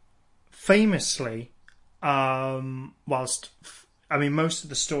 Famously, whilst I mean most of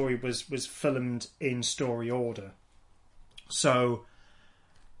the story was filmed in story order, so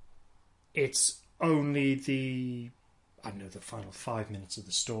it's only the final 5 minutes of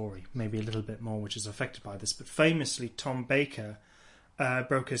the story, maybe a little bit more, which is affected by this. But famously, Tom Baker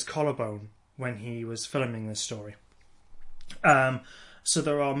broke his collarbone when he was filming this story. So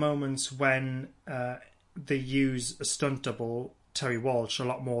there are moments when they use a stunt double, Terry Walsh, a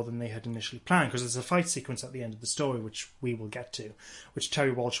lot more than they had initially planned, because there's a fight sequence at the end of the story, which we will get to, which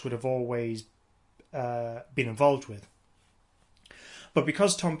Terry Walsh would have always been involved with. But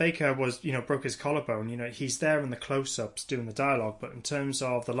because Tom Baker broke his collarbone, you know, he's there in the close-ups doing the dialogue, but in terms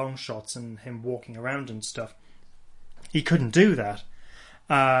of the long shots and him walking around and stuff, he couldn't do that.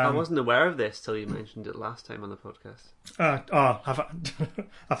 I wasn't aware of this till you mentioned it last time on the podcast.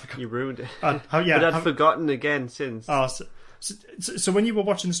 I forgot. You ruined it. Yeah, but I'd forgotten again since. So when you were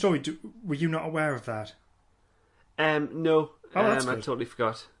watching the story, were you not aware of that? No. I totally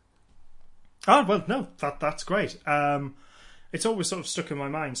forgot. Oh, well, no, that's great. It's always sort of stuck in my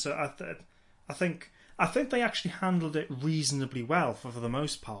mind. So I think they actually handled it reasonably well for the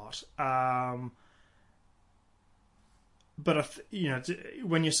most part. But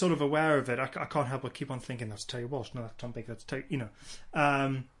when you're sort of aware of it, I can't help but keep on thinking that's Terry Walsh, no, that's Tom Baker, that's Terry,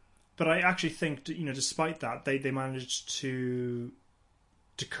 But I actually think, despite that, they managed to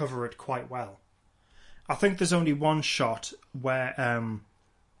cover it quite well. I think there's only one shot where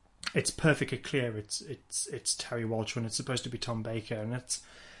it's perfectly clear it's Terry Walsh when it's supposed to be Tom Baker, and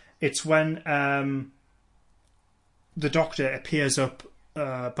it's when the Doctor appears up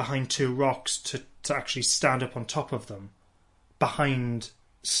behind two rocks to actually stand up on top of them behind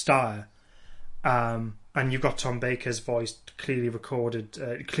Steyr, and you've got Tom Baker's voice clearly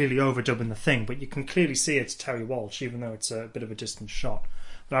recorded, clearly overdubbing the thing, but you can clearly see it's Terry Walsh, even though it's a bit of a distant shot.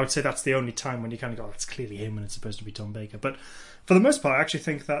 But I would say that's the only time when you kind of go, oh, it's clearly him when it's supposed to be Tom Baker. But for the most part, I actually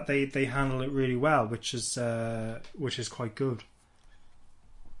think that they handle it really well, which is quite good.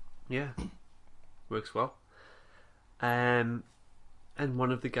 Yeah, works well. And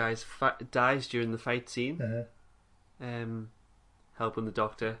one of the guys dies during the fight scene, helping the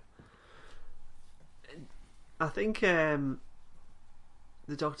Doctor. I think the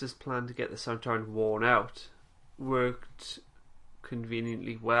Doctor's plan to get the Sontaran worn out worked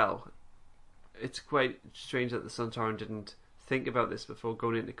conveniently well. It's quite strange that the Sontaran didn't think about this before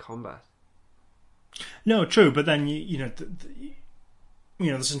going into combat. No, true, but then the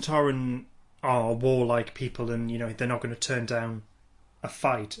Sontaran are warlike people, and they're not going to turn down a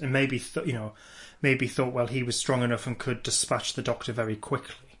fight. And maybe thought, well, he was strong enough and could dispatch the Doctor very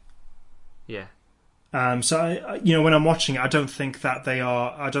quickly. Yeah. So I when I'm watching it, I don't think that they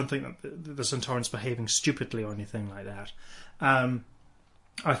are. I don't think that the Sontaran's behaving stupidly or anything like that.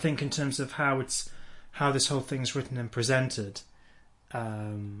 I think in terms of how this whole thing's written and presented,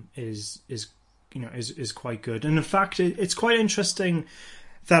 is quite good. And in fact, it's quite interesting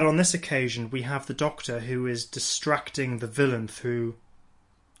that on this occasion we have the Doctor who is distracting the villain through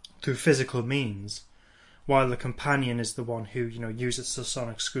physical means, while the companion is the one who uses the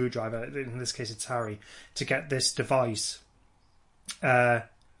sonic screwdriver. In this case, it's Harry, to get this device, the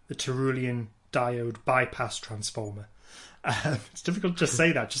Tyrolean diode bypass transformer. It's difficult to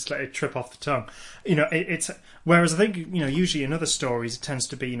say that, just let it trip off the tongue. It's whereas I think usually in other stories it tends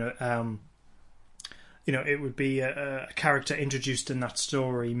to be it would be a character introduced in that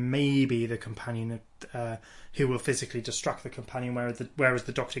story, maybe the companion who will physically distract the companion, whereas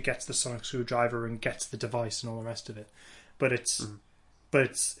the Doctor gets the sonic screwdriver and gets the device and all the rest of it. But it's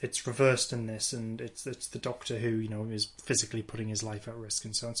reversed in this, and it's the Doctor who is physically putting his life at risk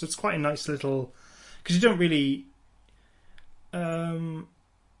and so on. So it's quite a nice little, because you don't really.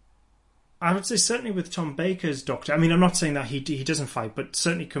 I would say certainly with Tom Baker's Doctor. I mean, I'm not saying that he doesn't fight, but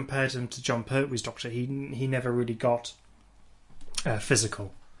certainly compared him to Jon Pertwee's Doctor, he never really got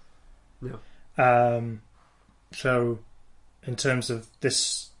physical. No. So, in terms of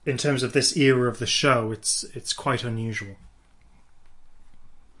this era of the show, it's quite unusual.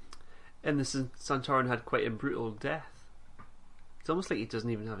 And the Sontaran had quite a brutal death. It's almost like he doesn't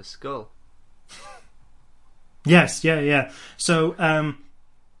even have a skull. Yes, yeah. So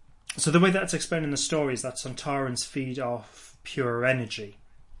the way that's explained in the story is that Sontarans feed off pure energy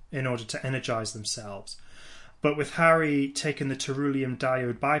in order to energize themselves. But with Harry taking the Tyrolean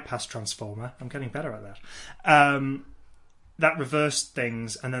diode bypass transformer, I'm getting better at that, that reversed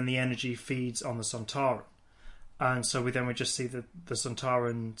things, and then the energy feeds on the Sontaran. And so we just see the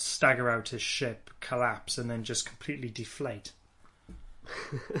Sontaran stagger out his ship, collapse, and then just completely deflate.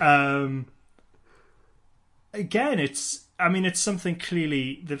 Again, it's something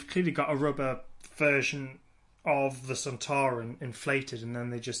they've clearly got a rubber version of the Sontaran inflated, and then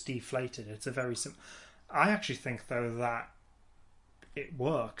they just deflated. It's a very simple. I actually think though that it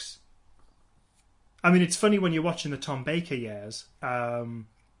works. I mean, it's funny when you're watching the Tom Baker years,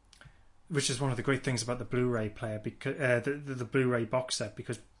 which is one of the great things about the Blu-ray player, because the Blu-ray box set,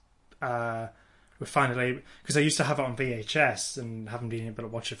 because we're finally, because I used to have it on VHS and haven't been able to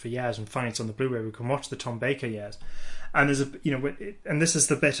watch it for years, and finally it's on the Blu-ray. We can watch the Tom Baker years, and there's and this is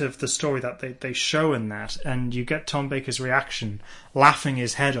the bit of the story that they show in that, and you get Tom Baker's reaction, laughing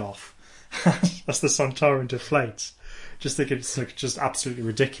his head off as the Sontaran deflates. Just think it's just absolutely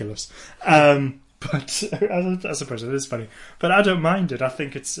ridiculous. But I suppose it is funny. But I don't mind it. I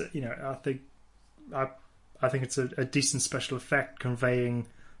think it's I think it's a decent special effect conveying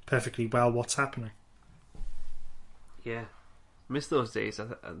perfectly well what's happening. Yeah, miss those days.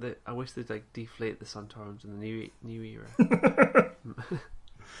 I wish they'd deflate the Sontarans in the new era.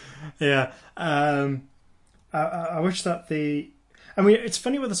 Yeah, I wish that it's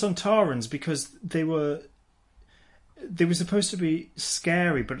funny with the Sontarans, because they were supposed to be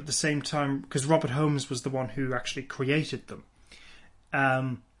scary, but at the same time, because Robert Holmes was the one who actually created them,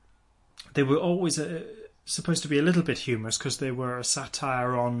 they were always supposed to be a little bit humorous, because they were a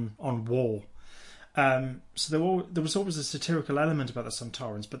satire on war. So there was always a satirical element about the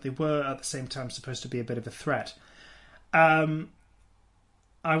Sontarans, but they were at the same time supposed to be a bit of a threat. I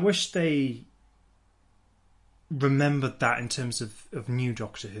wish they remembered that in terms of new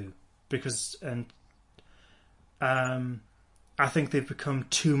Doctor Who, because I think they've become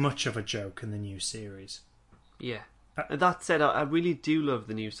too much of a joke in the new series. Yeah. And that said, I really do love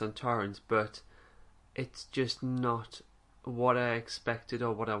the new Sontarans, but it's just not what I expected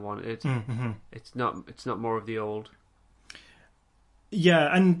or what I wanted. Mm-hmm. It's not more of the old.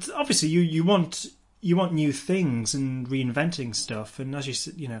 Yeah, and obviously you want new things and reinventing stuff, and as you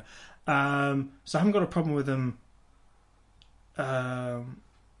said, so I haven't got a problem with them.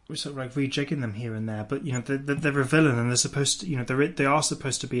 We're sort of like rejigging them here and there, but they're a villain, and they're supposed to, they are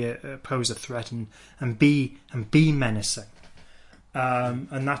supposed to be pose a threat and be menacing.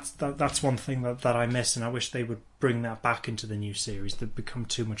 And that's one thing that I miss, and I wish they would bring that back into the new series. They've become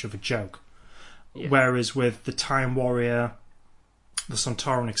too much of a joke. Yeah. Whereas with the Time Warrior, the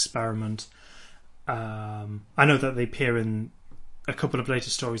Sontaran Experiment, I know that they appear in a couple of later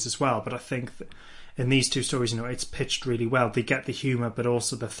stories as well, but I think that in these two stories, it's pitched really well. They get the humour, but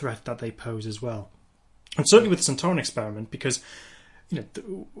also the threat that they pose as well. And certainly with the Sontaran Experiment, because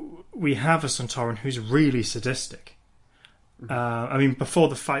we have a Sontaran who's really sadistic. Before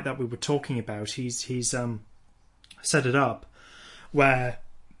the fight that we were talking about, he's set it up where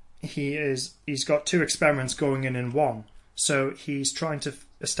he's got two experiments going in one. So he's trying to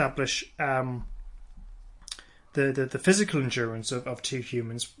establish the physical endurance of two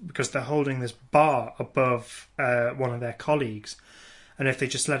humans, because they're holding this bar above one of their colleagues, and if they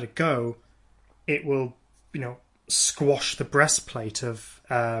just let it go, it will squash the breastplate of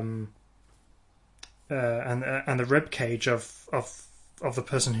and the rib cage of the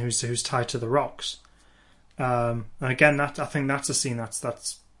person who's tied to the rocks. And again, I think that's a scene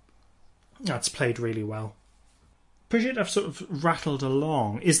that's played really well. Appreciate I've sort of rattled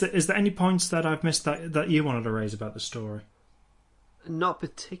along. Is there any points that I've missed that you wanted to raise about the story? Not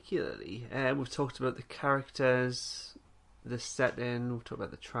particularly. We've talked about the characters, the setting. We've talked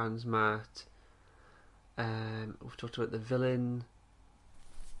about the transmat. We've talked about the villain.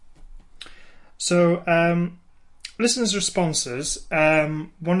 So, listeners' responses.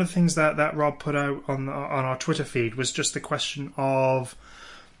 One of the things that Rob put out on our Twitter feed was just the question of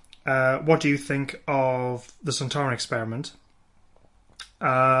what do you think of the Sontaran Experiment?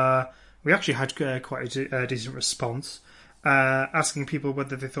 We actually had quite a decent response, asking people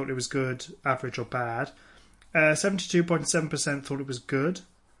whether they thought it was good, average or bad. 72.7% thought it was good,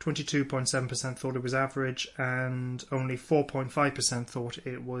 22.7% thought it was average, and only 4.5% thought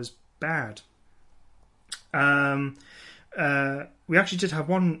it was bad. We actually did have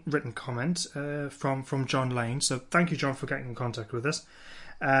one written comment from John Lane, so thank you, John, for getting in contact with us,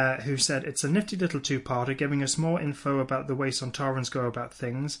 who said, it's a nifty little two-parter giving us more info about the way Sontarans go about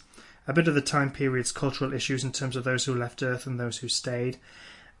things, a bit of the time period's cultural issues in terms of those who left Earth and those who stayed,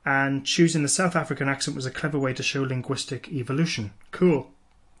 and choosing the South African accent was a clever way to show linguistic evolution. Cool.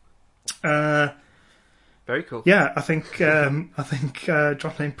 Very cool. Yeah, I think John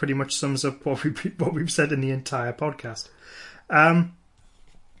Lane pretty much sums up what we've said in the entire podcast.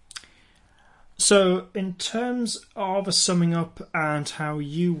 So, in terms of a summing up and how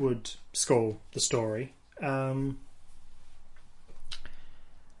you would score the story, how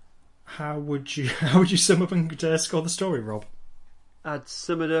would you sum up and score the story, Rob? I'd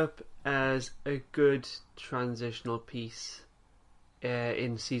sum it up as a good transitional piece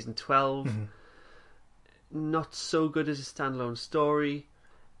in season 12. Mm-hmm. Not so good as a standalone story,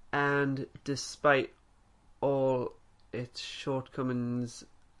 and despite all its shortcomings,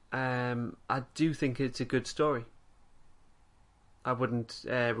 I do think it's a good story. I wouldn't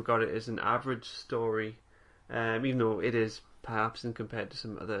regard it as an average story, even though it is perhaps in compared to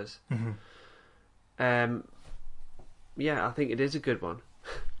some others. Mm-hmm. Yeah, I think it is a good one.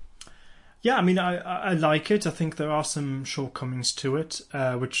 Yeah, I mean, I like it. I think there are some shortcomings to it,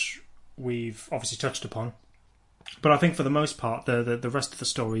 which we've obviously touched upon. But I think for the most part, the rest of the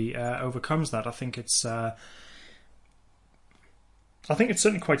story overcomes that. I think it's certainly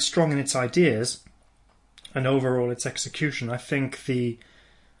quite strong in its ideas and overall its execution. I think the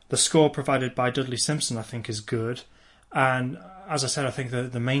score provided by Dudley Simpson, I think, is good. And as I said, I think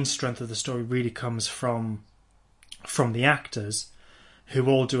the main strength of the story really comes from the actors, who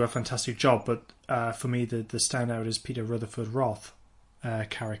all do a fantastic job. But for me, the standout is Peter Rutherford Roth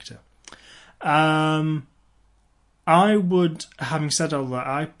character. I would, having said all that,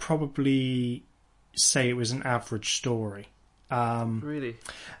 I probably say it was an average story. Really?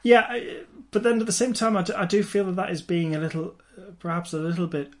 Yeah, but then at the same time, I do feel that is being perhaps a little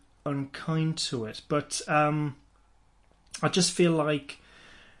bit unkind to it. But I just feel like,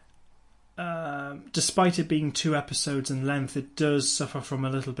 despite it being 2 episodes in length, it does suffer from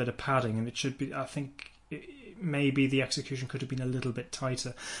a little bit of padding, and it should be. I think maybe the execution could have been a little bit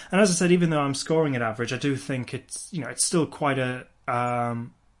tighter. And as I said, even though I'm scoring it average, I do think it's still quite a.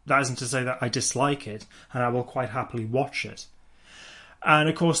 That isn't to say that I dislike it, and I will quite happily watch it. And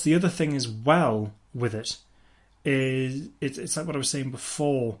of course, the other thing as well with it is it's like what I was saying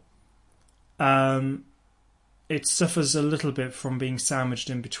before. It suffers a little bit from being sandwiched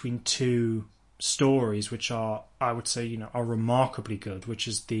in between two stories, which are, I would say, are remarkably good, which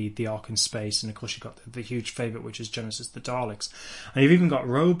is the Ark in Space, and of course you've got the huge favourite, which is Genesis the Daleks. And you've even got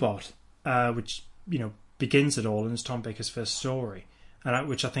Robot, which, begins it all, and is Tom Baker's first story, and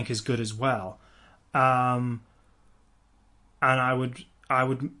which I think is good as well. And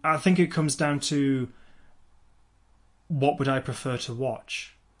I think it comes down to what would I prefer to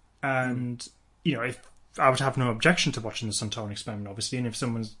watch, and if I would have no objection to watching the Sontaran Experiment, obviously, and if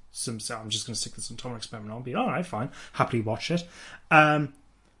someone's I'm just going to stick the Sontaran Experiment on, I'll be all right, fine, happily watch it. But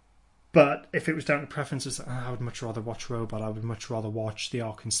if it was down to preferences, I would much rather watch Robot. I would much rather watch the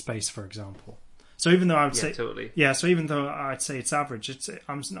Ark in Space, for example. So even though I would say totally. Yeah, so even though I'd say it's average,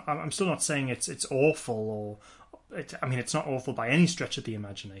 I'm still not saying it's awful it's not awful by any stretch of the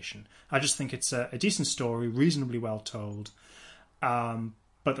imagination. I just think it's a decent story, reasonably well told.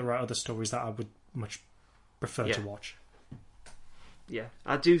 But there are other stories that I would much prefer to watch. Yeah,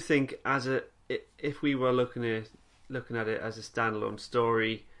 I do think if we were looking at it as a standalone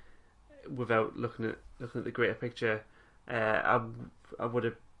story, without looking at the greater picture, I would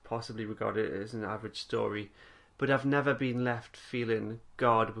have possibly regarded it as an average story. But I've never been left feeling,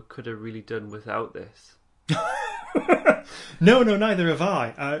 God, we could have really done without this. No, neither have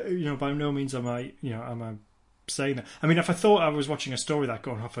I. By no means am I saying that. I mean, if I thought I was watching a story that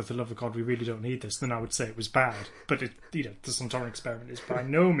going, for the love of God, we really don't need this, then I would say it was bad. But the Sontaran Experiment is by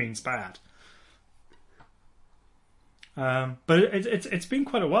no means bad. But it's been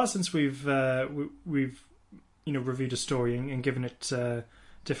quite a while since we've reviewed a story and given it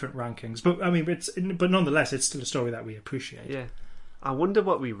different rankings. But I mean, but nonetheless, it's still a story that we appreciate. Yeah, I wonder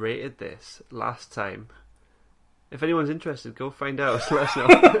what we rated this last time. If anyone's interested, go find out. Let us know.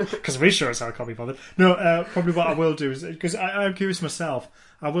 Because we sure as hell can't be bothered. No, probably what I will do is, because I'm curious myself,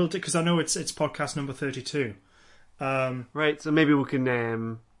 I will do, because I know it's podcast number 32. Right, so maybe we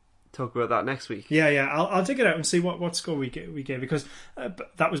can talk about that next week. Yeah, I'll dig it out and see what score we gave, because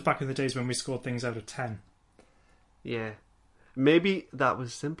that was back in the days when we scored things out of 10. Yeah, maybe that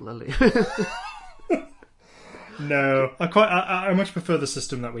was simpler. No, I much prefer the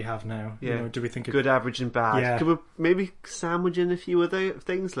system that we have now. Yeah. Do we think good, average, and bad? Yeah. Could we maybe sandwich in a few other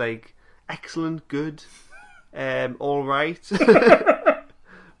things like excellent, good, all right,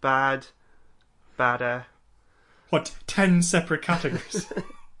 bad, badder? What, 10 separate categories?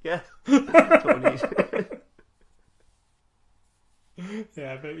 Yeah. That's what we need.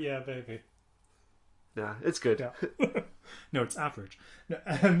 Yeah, baby. Nah, it's good. Yeah. No, it's average. No,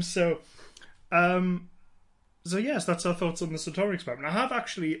 So yes, that's our thoughts on the Sontaran Experiment. I have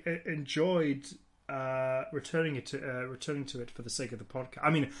actually enjoyed returning to it for the sake of the podcast. I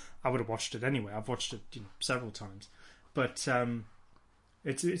mean, I would have watched it anyway. I've watched it several times, but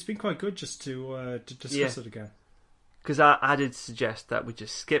it's been quite good just to discuss it again. Because I did suggest that we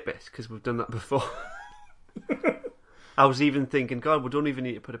just skip it because we've done that before. I was even thinking, God, we don't even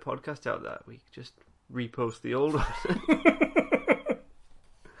need to put a podcast out that week. Just repost the old one.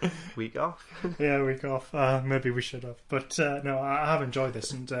 Week off. Yeah, week off. Maybe we should have. But no, I have enjoyed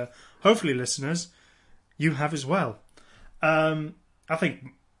this, and hopefully, listeners, you have as well. I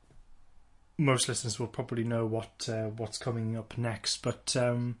think most listeners will probably know what's coming up next. But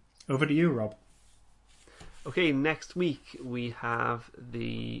over to you, Rob. Okay, next week we have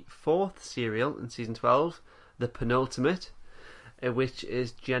the 4th serial in season 12, the penultimate, which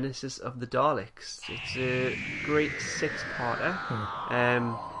is Genesis of the Daleks. It's a great 6-parter.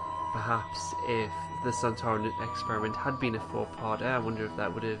 Perhaps if the Sontaran Experiment had been a 4-parter, I wonder if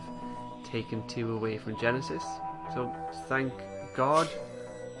that would have taken 2 away from Genesis. So thank God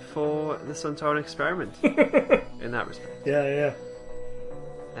for the Sontaran Experiment in that respect. Yeah.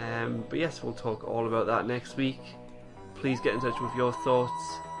 But yes, we'll talk all about that next week. Please get in touch with your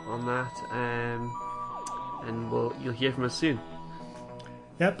thoughts on that, and you'll hear from us soon.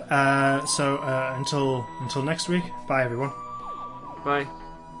 Yep. So until next week, bye everyone. Bye.